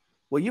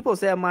 Well, you're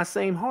supposed to have my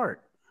same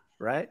heart,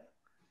 right?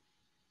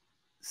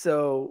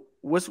 So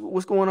what's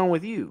going on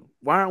with you?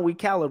 Why aren't we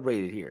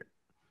calibrated here?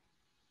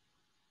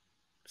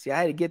 See, I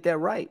had to get that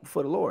right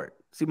before the Lord.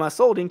 See, my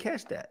soul didn't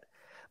catch that.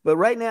 But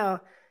right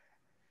now,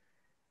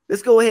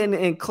 let's go ahead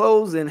and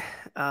close. And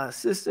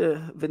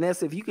Sister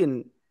Vanessa, if you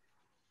can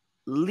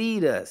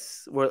lead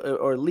us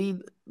or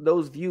lead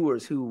those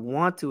viewers who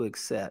want to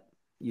accept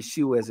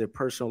Yeshua as their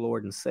personal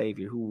Lord and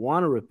Savior, who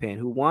want to repent,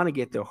 who want to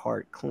get their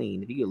heart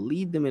clean. If you can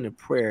lead them in a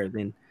prayer,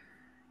 then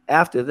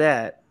after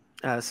that,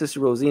 Sister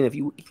Rozina, if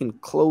you can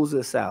close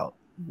us out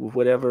with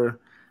whatever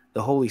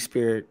the Holy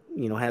Spirit,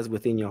 you know, has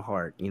within your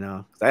heart. You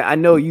know, I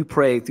know you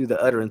pray through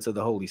the utterance of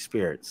the Holy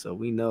Spirit, so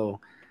we know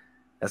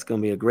that's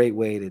going to be a great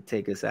way to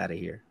take us out of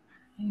here.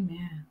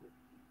 Amen.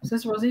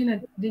 Sister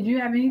Rozina, did you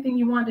have anything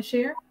you wanted to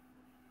share?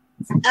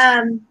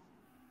 Well,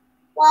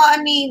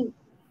 I mean,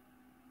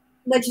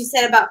 what you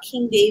said about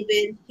King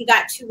David, he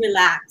got too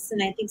relaxed,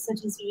 and I think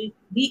sometimes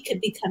we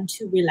could become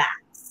too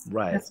relaxed.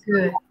 Right. That's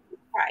good.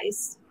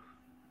 Christ,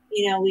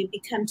 you know, we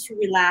become too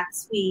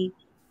relaxed. We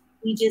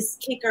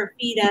just kick our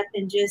feet up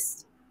and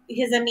just,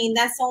 because I mean,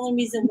 that's the only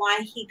reason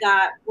why he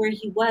got where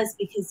he was,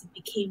 because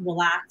he became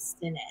relaxed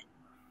in it.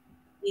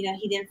 You know,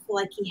 he didn't feel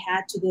like he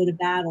had to go to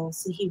battle,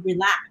 so he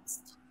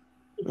relaxed.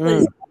 He put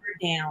his guard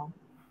down.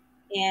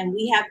 And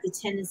we have the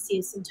tendency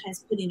of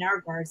sometimes putting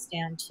our guards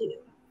down too.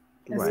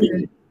 Right.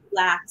 We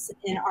relax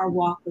in our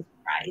walk with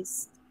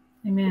Christ.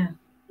 Amen.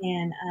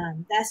 And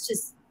that's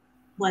just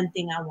one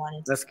thing I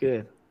wanted to That's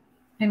good.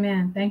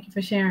 Amen. Thank you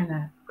for sharing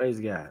that. Praise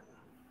God.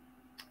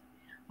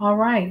 All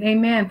right.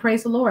 Amen.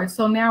 Praise the Lord.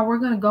 So now we're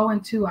going to go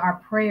into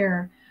our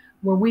prayer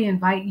where we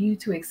invite you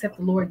to accept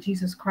the Lord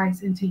Jesus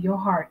Christ into your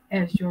heart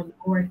as your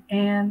Lord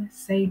and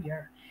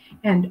Savior.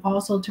 And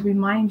also to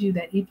remind you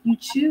that if you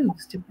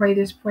choose to pray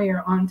this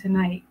prayer on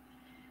tonight,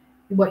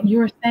 what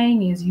you're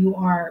saying is you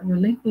are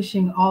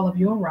relinquishing all of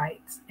your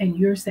rights, and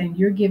you're saying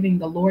you're giving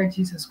the Lord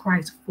Jesus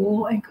Christ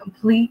full and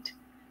complete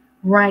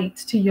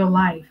rights to your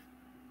life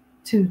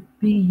to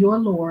be your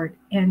Lord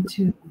and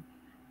to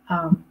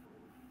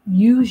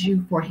use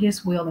you for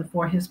his will and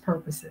for his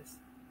purposes.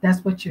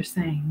 That's what you're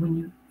saying when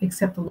you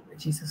accept the Lord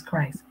Jesus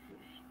Christ.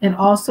 And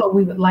also,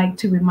 we would like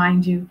to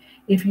remind you,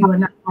 if you are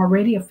not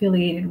already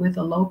affiliated with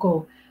a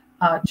local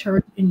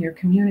church in your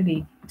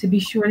community, to be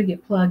sure to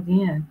get plugged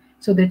in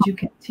so that you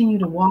continue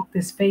to walk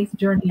this faith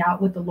journey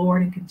out with the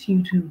Lord and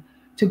continue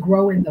to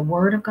grow in the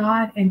Word of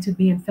God and to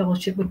be in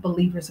fellowship with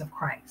believers of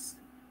Christ.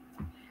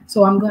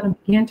 So I'm going to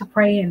begin to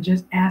pray and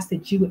just ask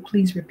that you would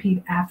please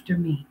repeat after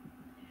me.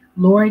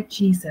 Lord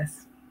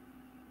Jesus,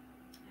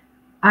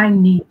 I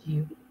need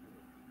you.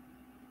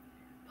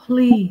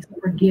 Please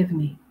forgive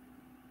me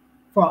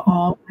for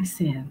all my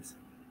sins.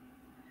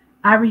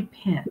 I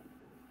repent.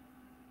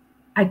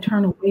 I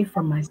turn away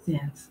from my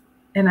sins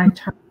and I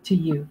turn to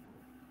you.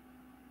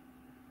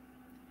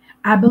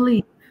 I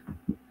believe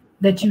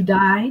that you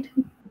died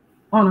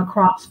on a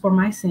cross for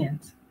my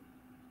sins.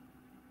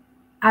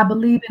 I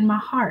believe in my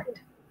heart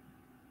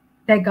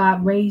that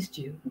God raised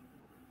you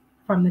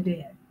from the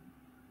dead.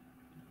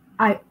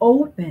 I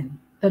open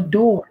the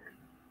door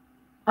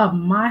of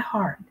my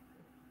heart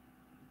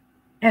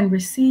and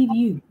receive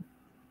you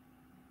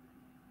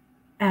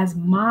as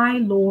my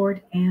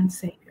Lord and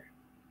Savior.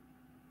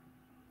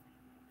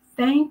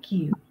 Thank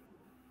you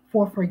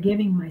for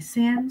forgiving my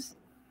sins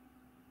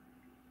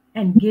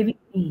and giving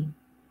me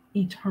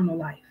eternal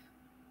life.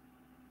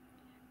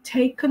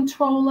 Take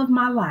control of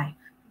my life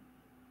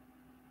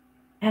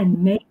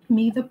and make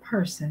me the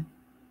person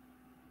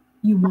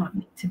you want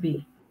me to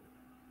be.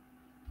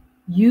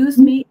 Use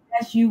me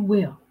as you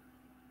will.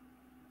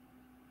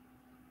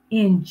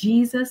 In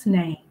Jesus'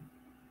 name,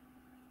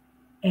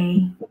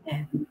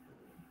 amen.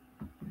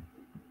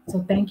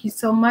 So thank you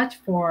so much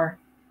for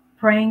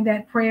praying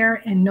that prayer,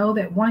 and know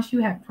that once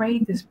you have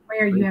prayed this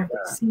prayer, you have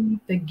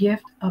received the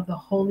gift of the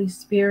Holy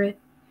Spirit.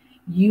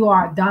 You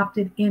are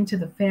adopted into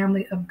the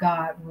family of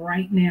God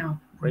right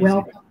now.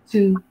 Welcome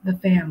to the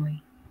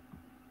family.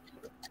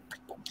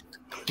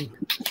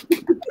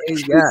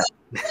 Praise God.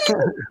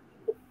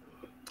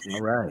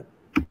 All right.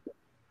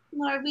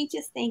 Lord, we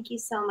just thank you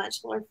so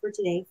much, Lord, for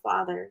today,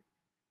 Father.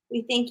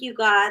 We thank you,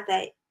 God,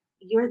 that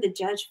you're the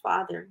judge,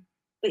 Father,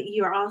 but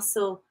you're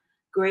also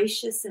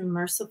gracious and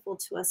merciful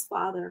to us,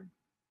 Father.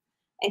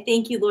 I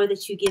thank you, Lord,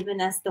 that you've given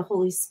us the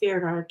Holy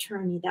Spirit, our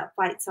attorney, that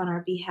fights on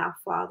our behalf,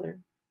 Father.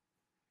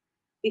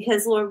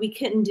 Because, Lord, we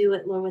couldn't do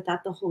it, Lord,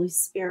 without the Holy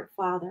Spirit,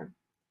 Father.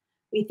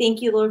 We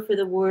thank you, Lord, for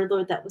the word,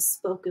 Lord, that was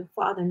spoken,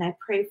 Father. And I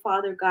pray,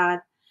 Father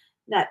God,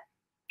 that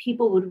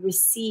people would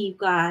receive,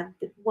 God,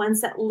 the ones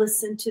that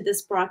listen to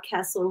this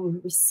broadcast, Lord,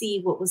 would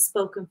receive what was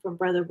spoken from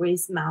Brother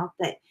Ray's mouth,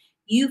 that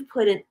you've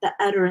put the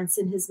utterance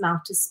in his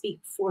mouth to speak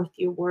forth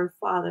your word,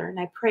 Father. And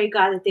I pray,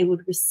 God, that they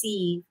would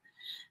receive,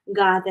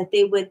 God, that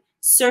they would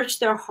search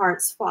their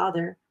hearts,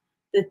 Father.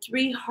 The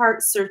 3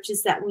 heart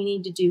searches that we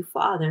need to do,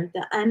 Father.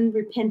 The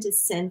unrepented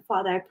sin,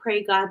 Father. I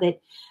pray, God,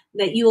 that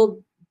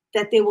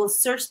they will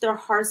search their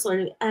hearts,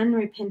 Lord,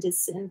 unrepented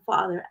sin,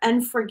 Father,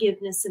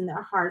 unforgiveness in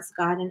their hearts,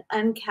 God, and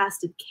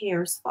uncasted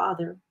cares,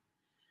 Father.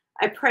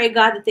 I pray,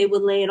 God, that they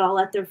would lay it all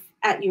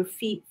at your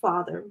feet,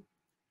 Father.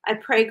 I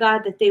pray,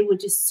 God, that they would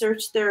just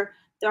search their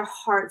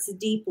hearts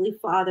deeply,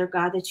 Father,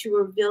 God, that you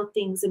reveal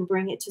things and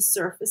bring it to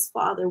surface,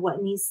 Father,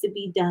 what needs to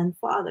be done,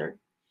 Father.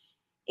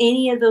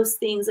 Any of those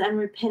things,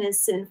 unrepentant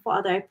sin,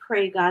 Father, I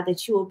pray, God,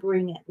 that you will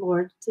bring it,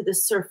 Lord, to the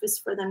surface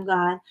for them,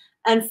 God.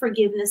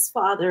 Unforgiveness,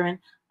 Father, and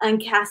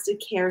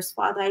uncasted cares,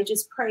 Father. I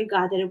just pray,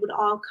 God, that it would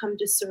all come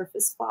to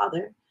surface,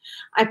 Father.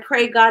 I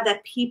pray, God,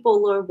 that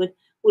people, Lord,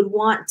 would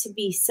want to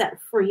be set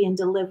free and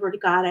delivered,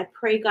 God. I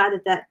pray, God,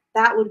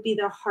 that would be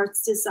their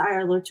heart's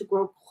desire, Lord, to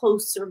grow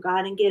closer,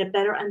 God, and get a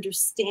better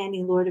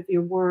understanding, Lord, of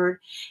your word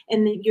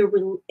and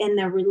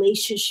their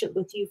relationship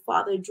with you,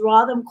 Father.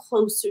 Draw them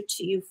closer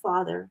to you,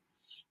 Father.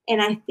 And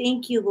I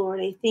thank you,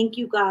 Lord. I thank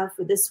you, God,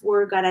 for this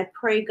word, God. I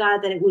pray,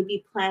 God, that it would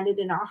be planted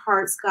in our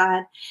hearts,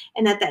 God,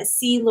 and that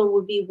seed, Lord,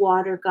 would be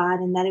water, God,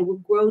 and that it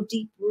would grow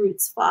deep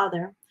roots,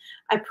 Father.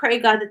 I pray,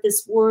 God, that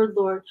this word,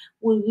 Lord,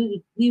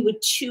 we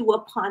would chew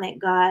upon it,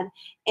 God,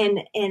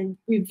 and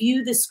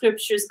review the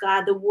scriptures,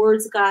 God, the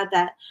words, God,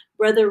 that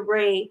Brother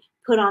Ray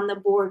put on the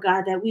board,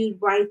 God, that we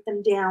would write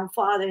them down,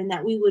 Father, and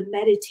that we would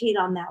meditate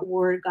on that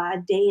word,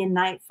 God, day and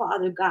night,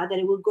 Father, God, that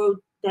it would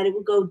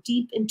go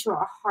deep into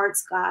our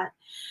hearts, God,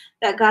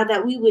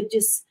 that we would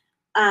just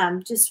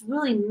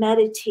really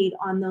meditate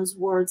on those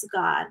words,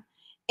 God.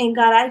 And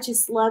God, I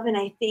just love and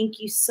I thank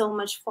you so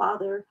much,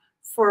 Father,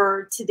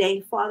 for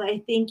today, Father.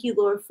 I thank you,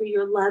 Lord, for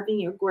your love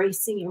and your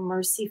grace and your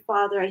mercy,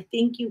 Father. I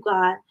thank you,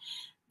 God,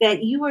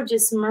 that you are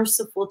just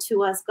merciful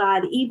to us,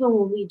 God, even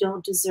when we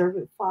don't deserve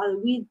it, Father.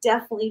 We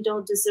definitely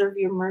don't deserve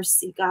your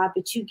mercy, God,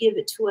 but you give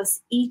it to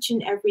us each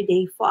and every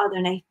day, Father.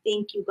 And I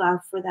thank you, God,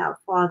 for that,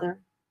 Father.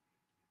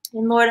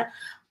 And Lord,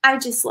 I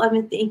just love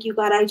and thank you,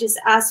 God. I just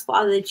ask,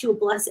 Father, that you will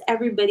bless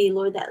everybody,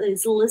 Lord, that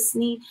is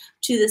listening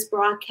to this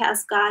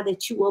broadcast, God,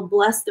 that you will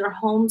bless their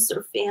homes,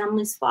 their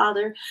families,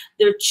 Father,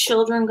 their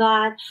children,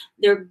 God,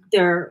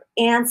 their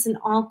aunts and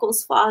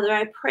uncles, Father.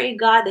 I pray,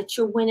 God, that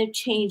your wind of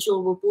change,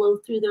 Lord, will blow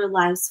through their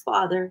lives,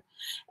 Father.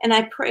 And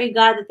I pray,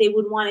 God, that they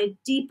would want a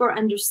deeper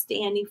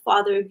understanding,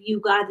 Father, of you,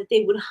 God, that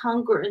they would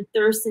hunger and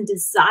thirst and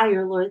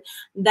desire, Lord,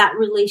 that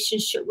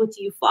relationship with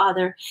you,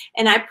 Father.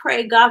 And I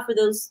pray, God, for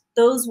those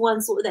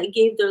ones, Lord, that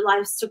gave their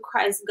lives to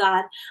Christ,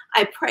 God.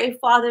 I pray,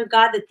 Father,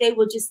 God, that they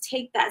will just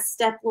take that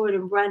step, Lord,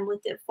 and run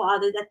with it,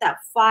 Father, that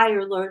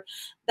fire, Lord,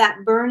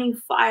 that burning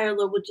fire,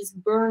 Lord, would just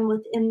burn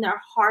within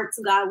their hearts,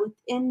 God,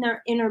 within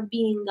their inner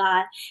being,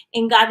 God.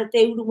 And God, that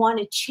they would want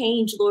to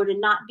change, Lord,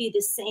 and not be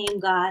the same,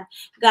 God.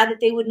 God, that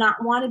they would not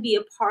want to be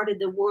a part of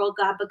the world,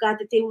 God, but God,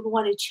 that they would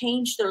want to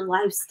change their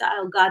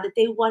lifestyle, God, that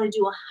they want to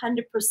do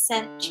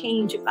 100%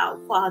 change about,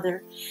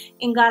 Father.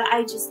 And God,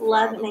 I just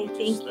love and I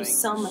thank you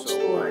so much,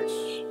 Lord.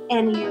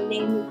 And in your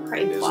name we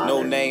pray, There's Father.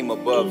 no name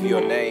above Amen.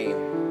 your name.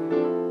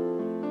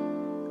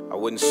 I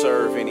wouldn't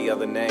serve any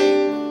other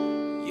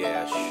name.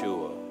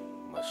 Yeshua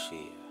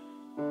Mashiach.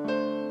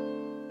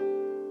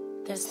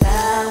 There's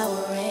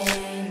power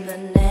in the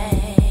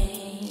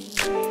name.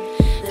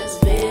 There's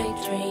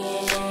victory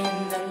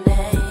in the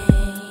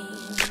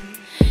name.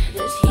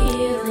 There's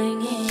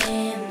healing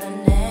in the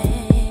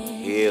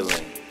name.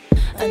 Healing.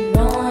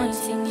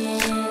 Anointing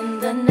in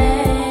the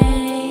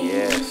name.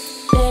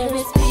 Yes. There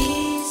is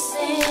peace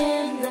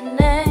in the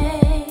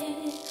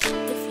name.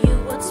 If you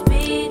would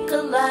speak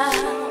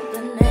aloud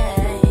the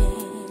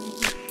name,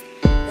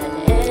 that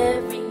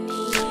every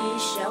knee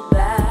shall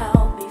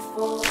bow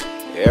before.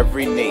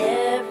 Every knee.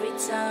 Every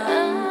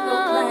tongue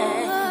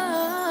proclaim.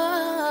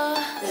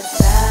 There's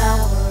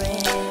power in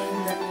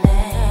the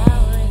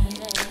name.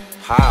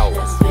 Power.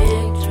 There's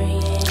victory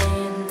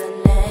in the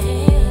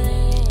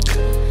name.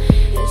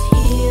 There's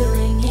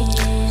healing in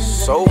the name.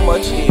 So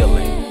much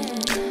healing.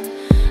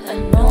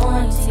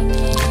 Anointing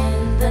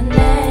in the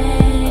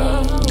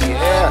name.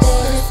 Yes.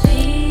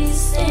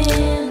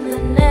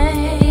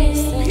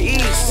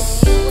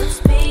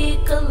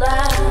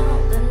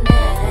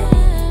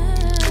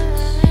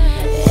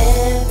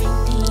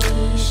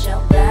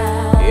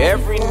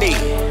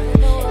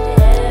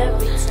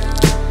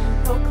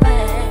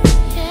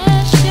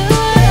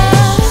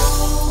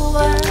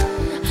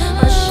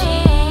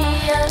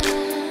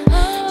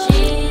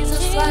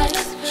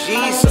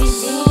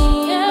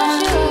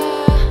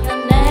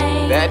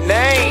 That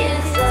name.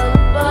 It's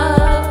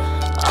above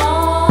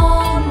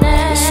all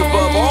names. It's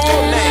above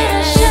all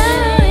names.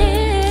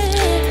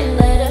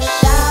 Let us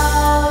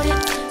shout it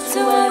to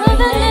every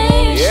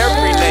nation.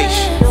 Every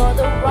nation. You're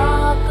the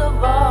rock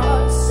of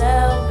our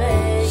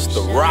salvation. It's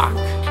the rock.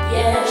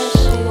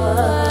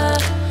 Yeshua,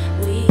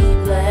 we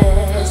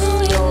bless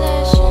your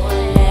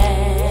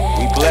name.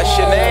 We bless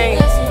your name.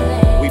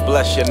 We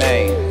bless your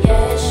name.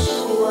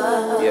 Yeshua,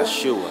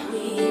 Yeshua.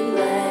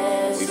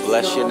 we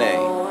bless your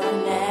name.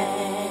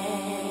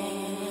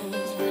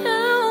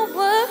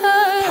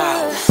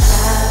 Power.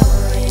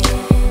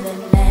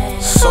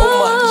 So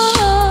much.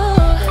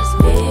 There's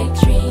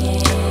victory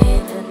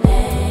in the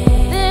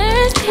name.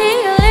 There's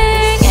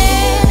healing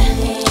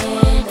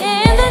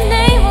in the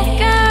name of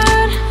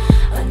God.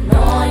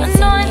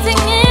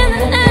 Anointing in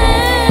the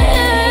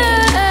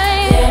name.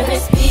 There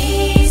is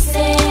peace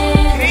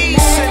in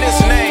His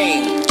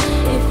name.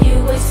 If you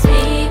would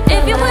speak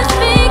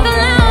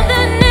aloud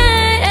the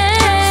name.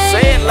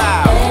 Say it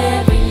loud.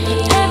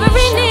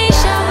 Every knee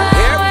shall bow.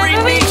 Every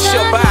knee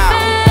shall bow.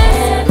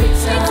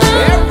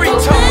 Every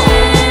tongue.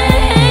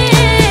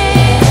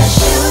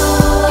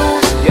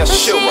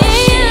 Yeshua.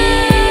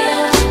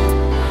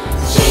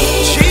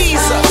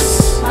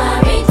 Jesus. My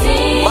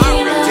Redeemer.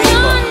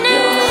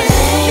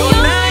 Your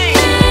name.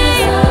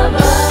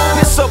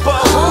 It's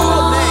above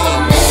all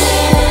names.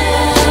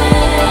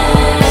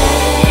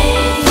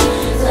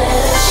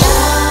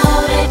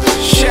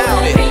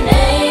 Shout it. Every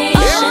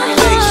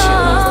nation.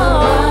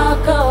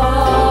 Rock of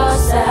our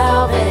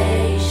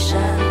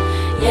salvation,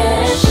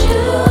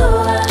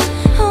 Yeshua,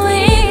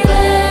 we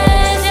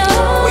bless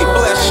your We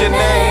bless your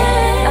name.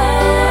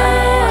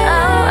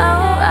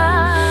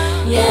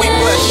 We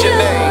bless your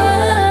name.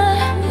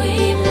 We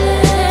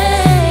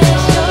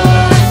bless your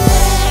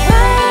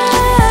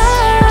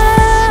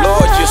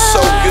Lord, you're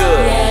so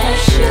good.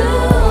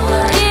 Yeshua,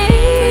 we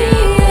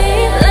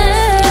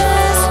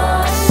bless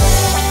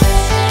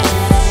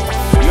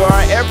You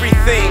are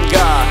everything,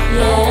 God.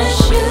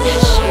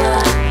 Yeshua,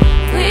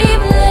 we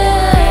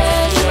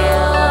bless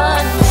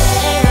your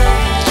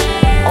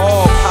name.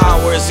 All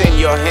power is in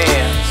your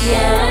hands.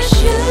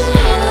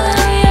 Yeshua,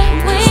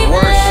 we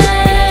worship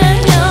bless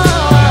your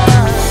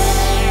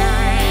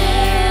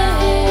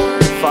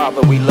name.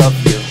 Father, we love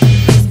you.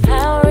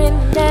 Power in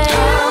the name.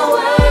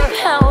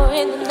 Power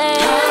in the name.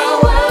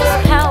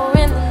 Power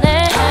in the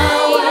name.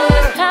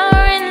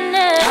 Power in the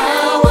name.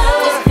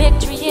 There's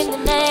victory in the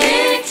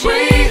name.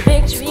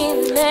 Victory in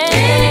the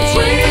name.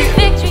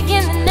 Victory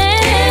in the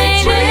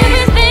name.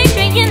 There's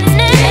victory in the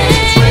name.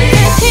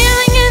 There's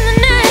healing in the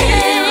name.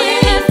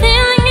 There's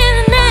healing in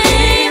the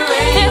name.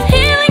 There's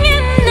healing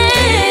in the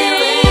name.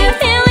 There's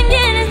healing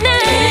in His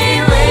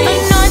name.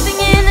 Anointing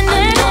in the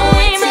name.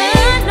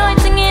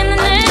 Anointing in the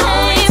name.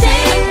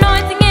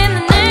 Anointing in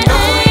the name.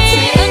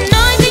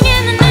 Anointing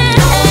in the name.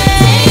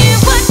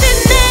 What's His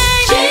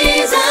name?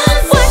 Jesus.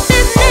 What's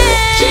His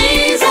name?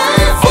 Jesus.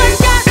 What's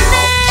God's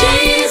name?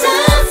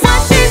 Jesus.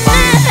 What's His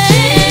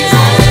name?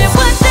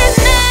 What's His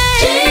name?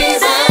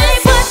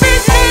 Jesus. What's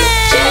His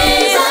name?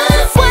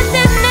 Jesus. What's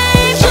His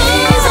name?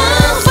 Jesus.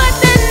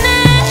 What's His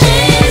name?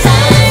 Jesus.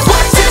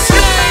 What's his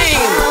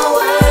name?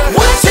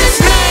 What's his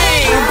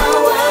name?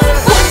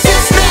 What's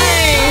his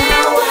name?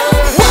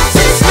 What's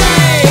his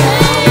name?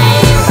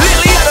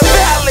 Lily of the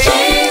valley.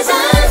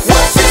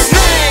 What's his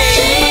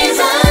name?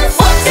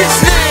 What's his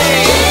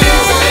name?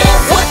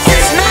 What's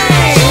his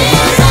name?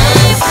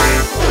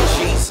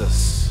 Jesus.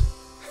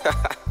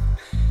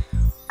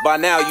 By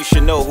now you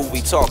should know who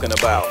we talking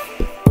about.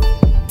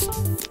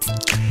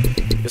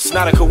 It's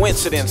not a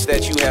coincidence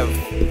that you have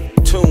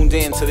tuned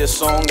in to this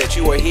song, that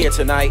you are here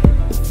tonight.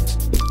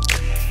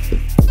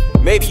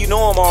 Maybe you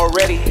know him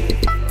already.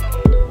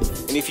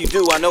 And if you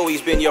do, I know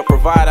he's been your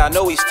provider. I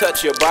know he's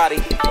touched your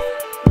body.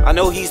 I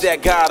know he's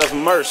that God of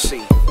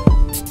mercy.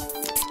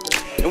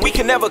 And we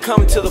can never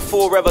come to the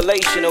full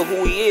revelation of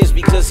who he is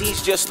because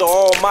he's just the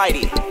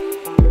Almighty.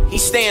 He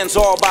stands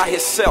all by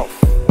himself.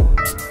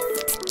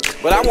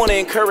 But I want to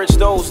encourage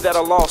those that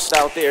are lost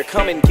out there,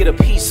 come and get a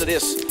piece of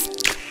this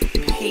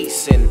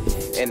peace and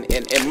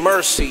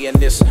mercy and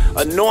this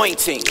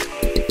anointing.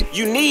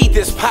 You need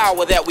this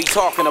power that we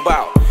talking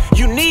about.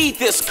 You need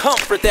this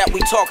comfort that we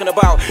talking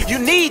about. You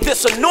need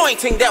this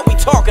anointing that we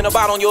talking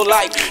about on your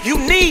life. You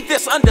need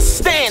this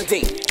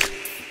understanding.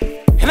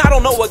 And I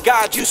don't know what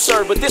God you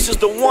serve, but this is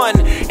the one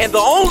and the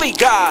only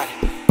God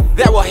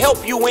that will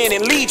help you in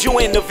and lead you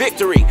into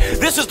victory.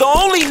 This is the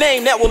only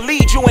name that will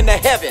lead you into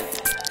heaven.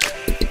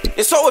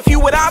 And so if you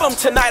without him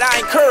tonight, I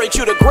encourage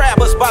you to grab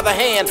us by the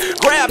hand,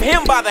 grab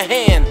him by the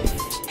hand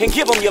and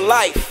give him your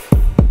life.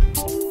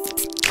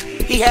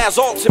 He has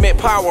ultimate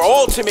power,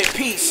 ultimate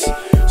peace,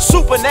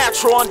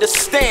 supernatural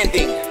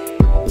understanding.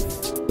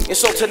 And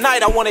so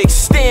tonight I want to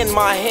extend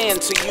my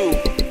hand to you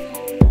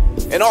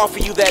and offer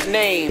you that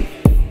name.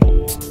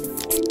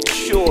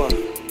 Yeshua,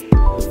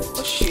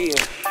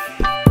 Mashiach,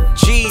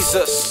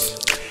 Jesus,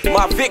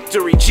 my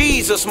victory,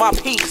 Jesus, my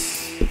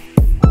peace.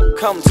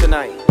 Come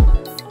tonight.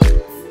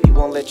 He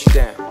won't let you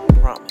down, I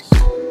promise.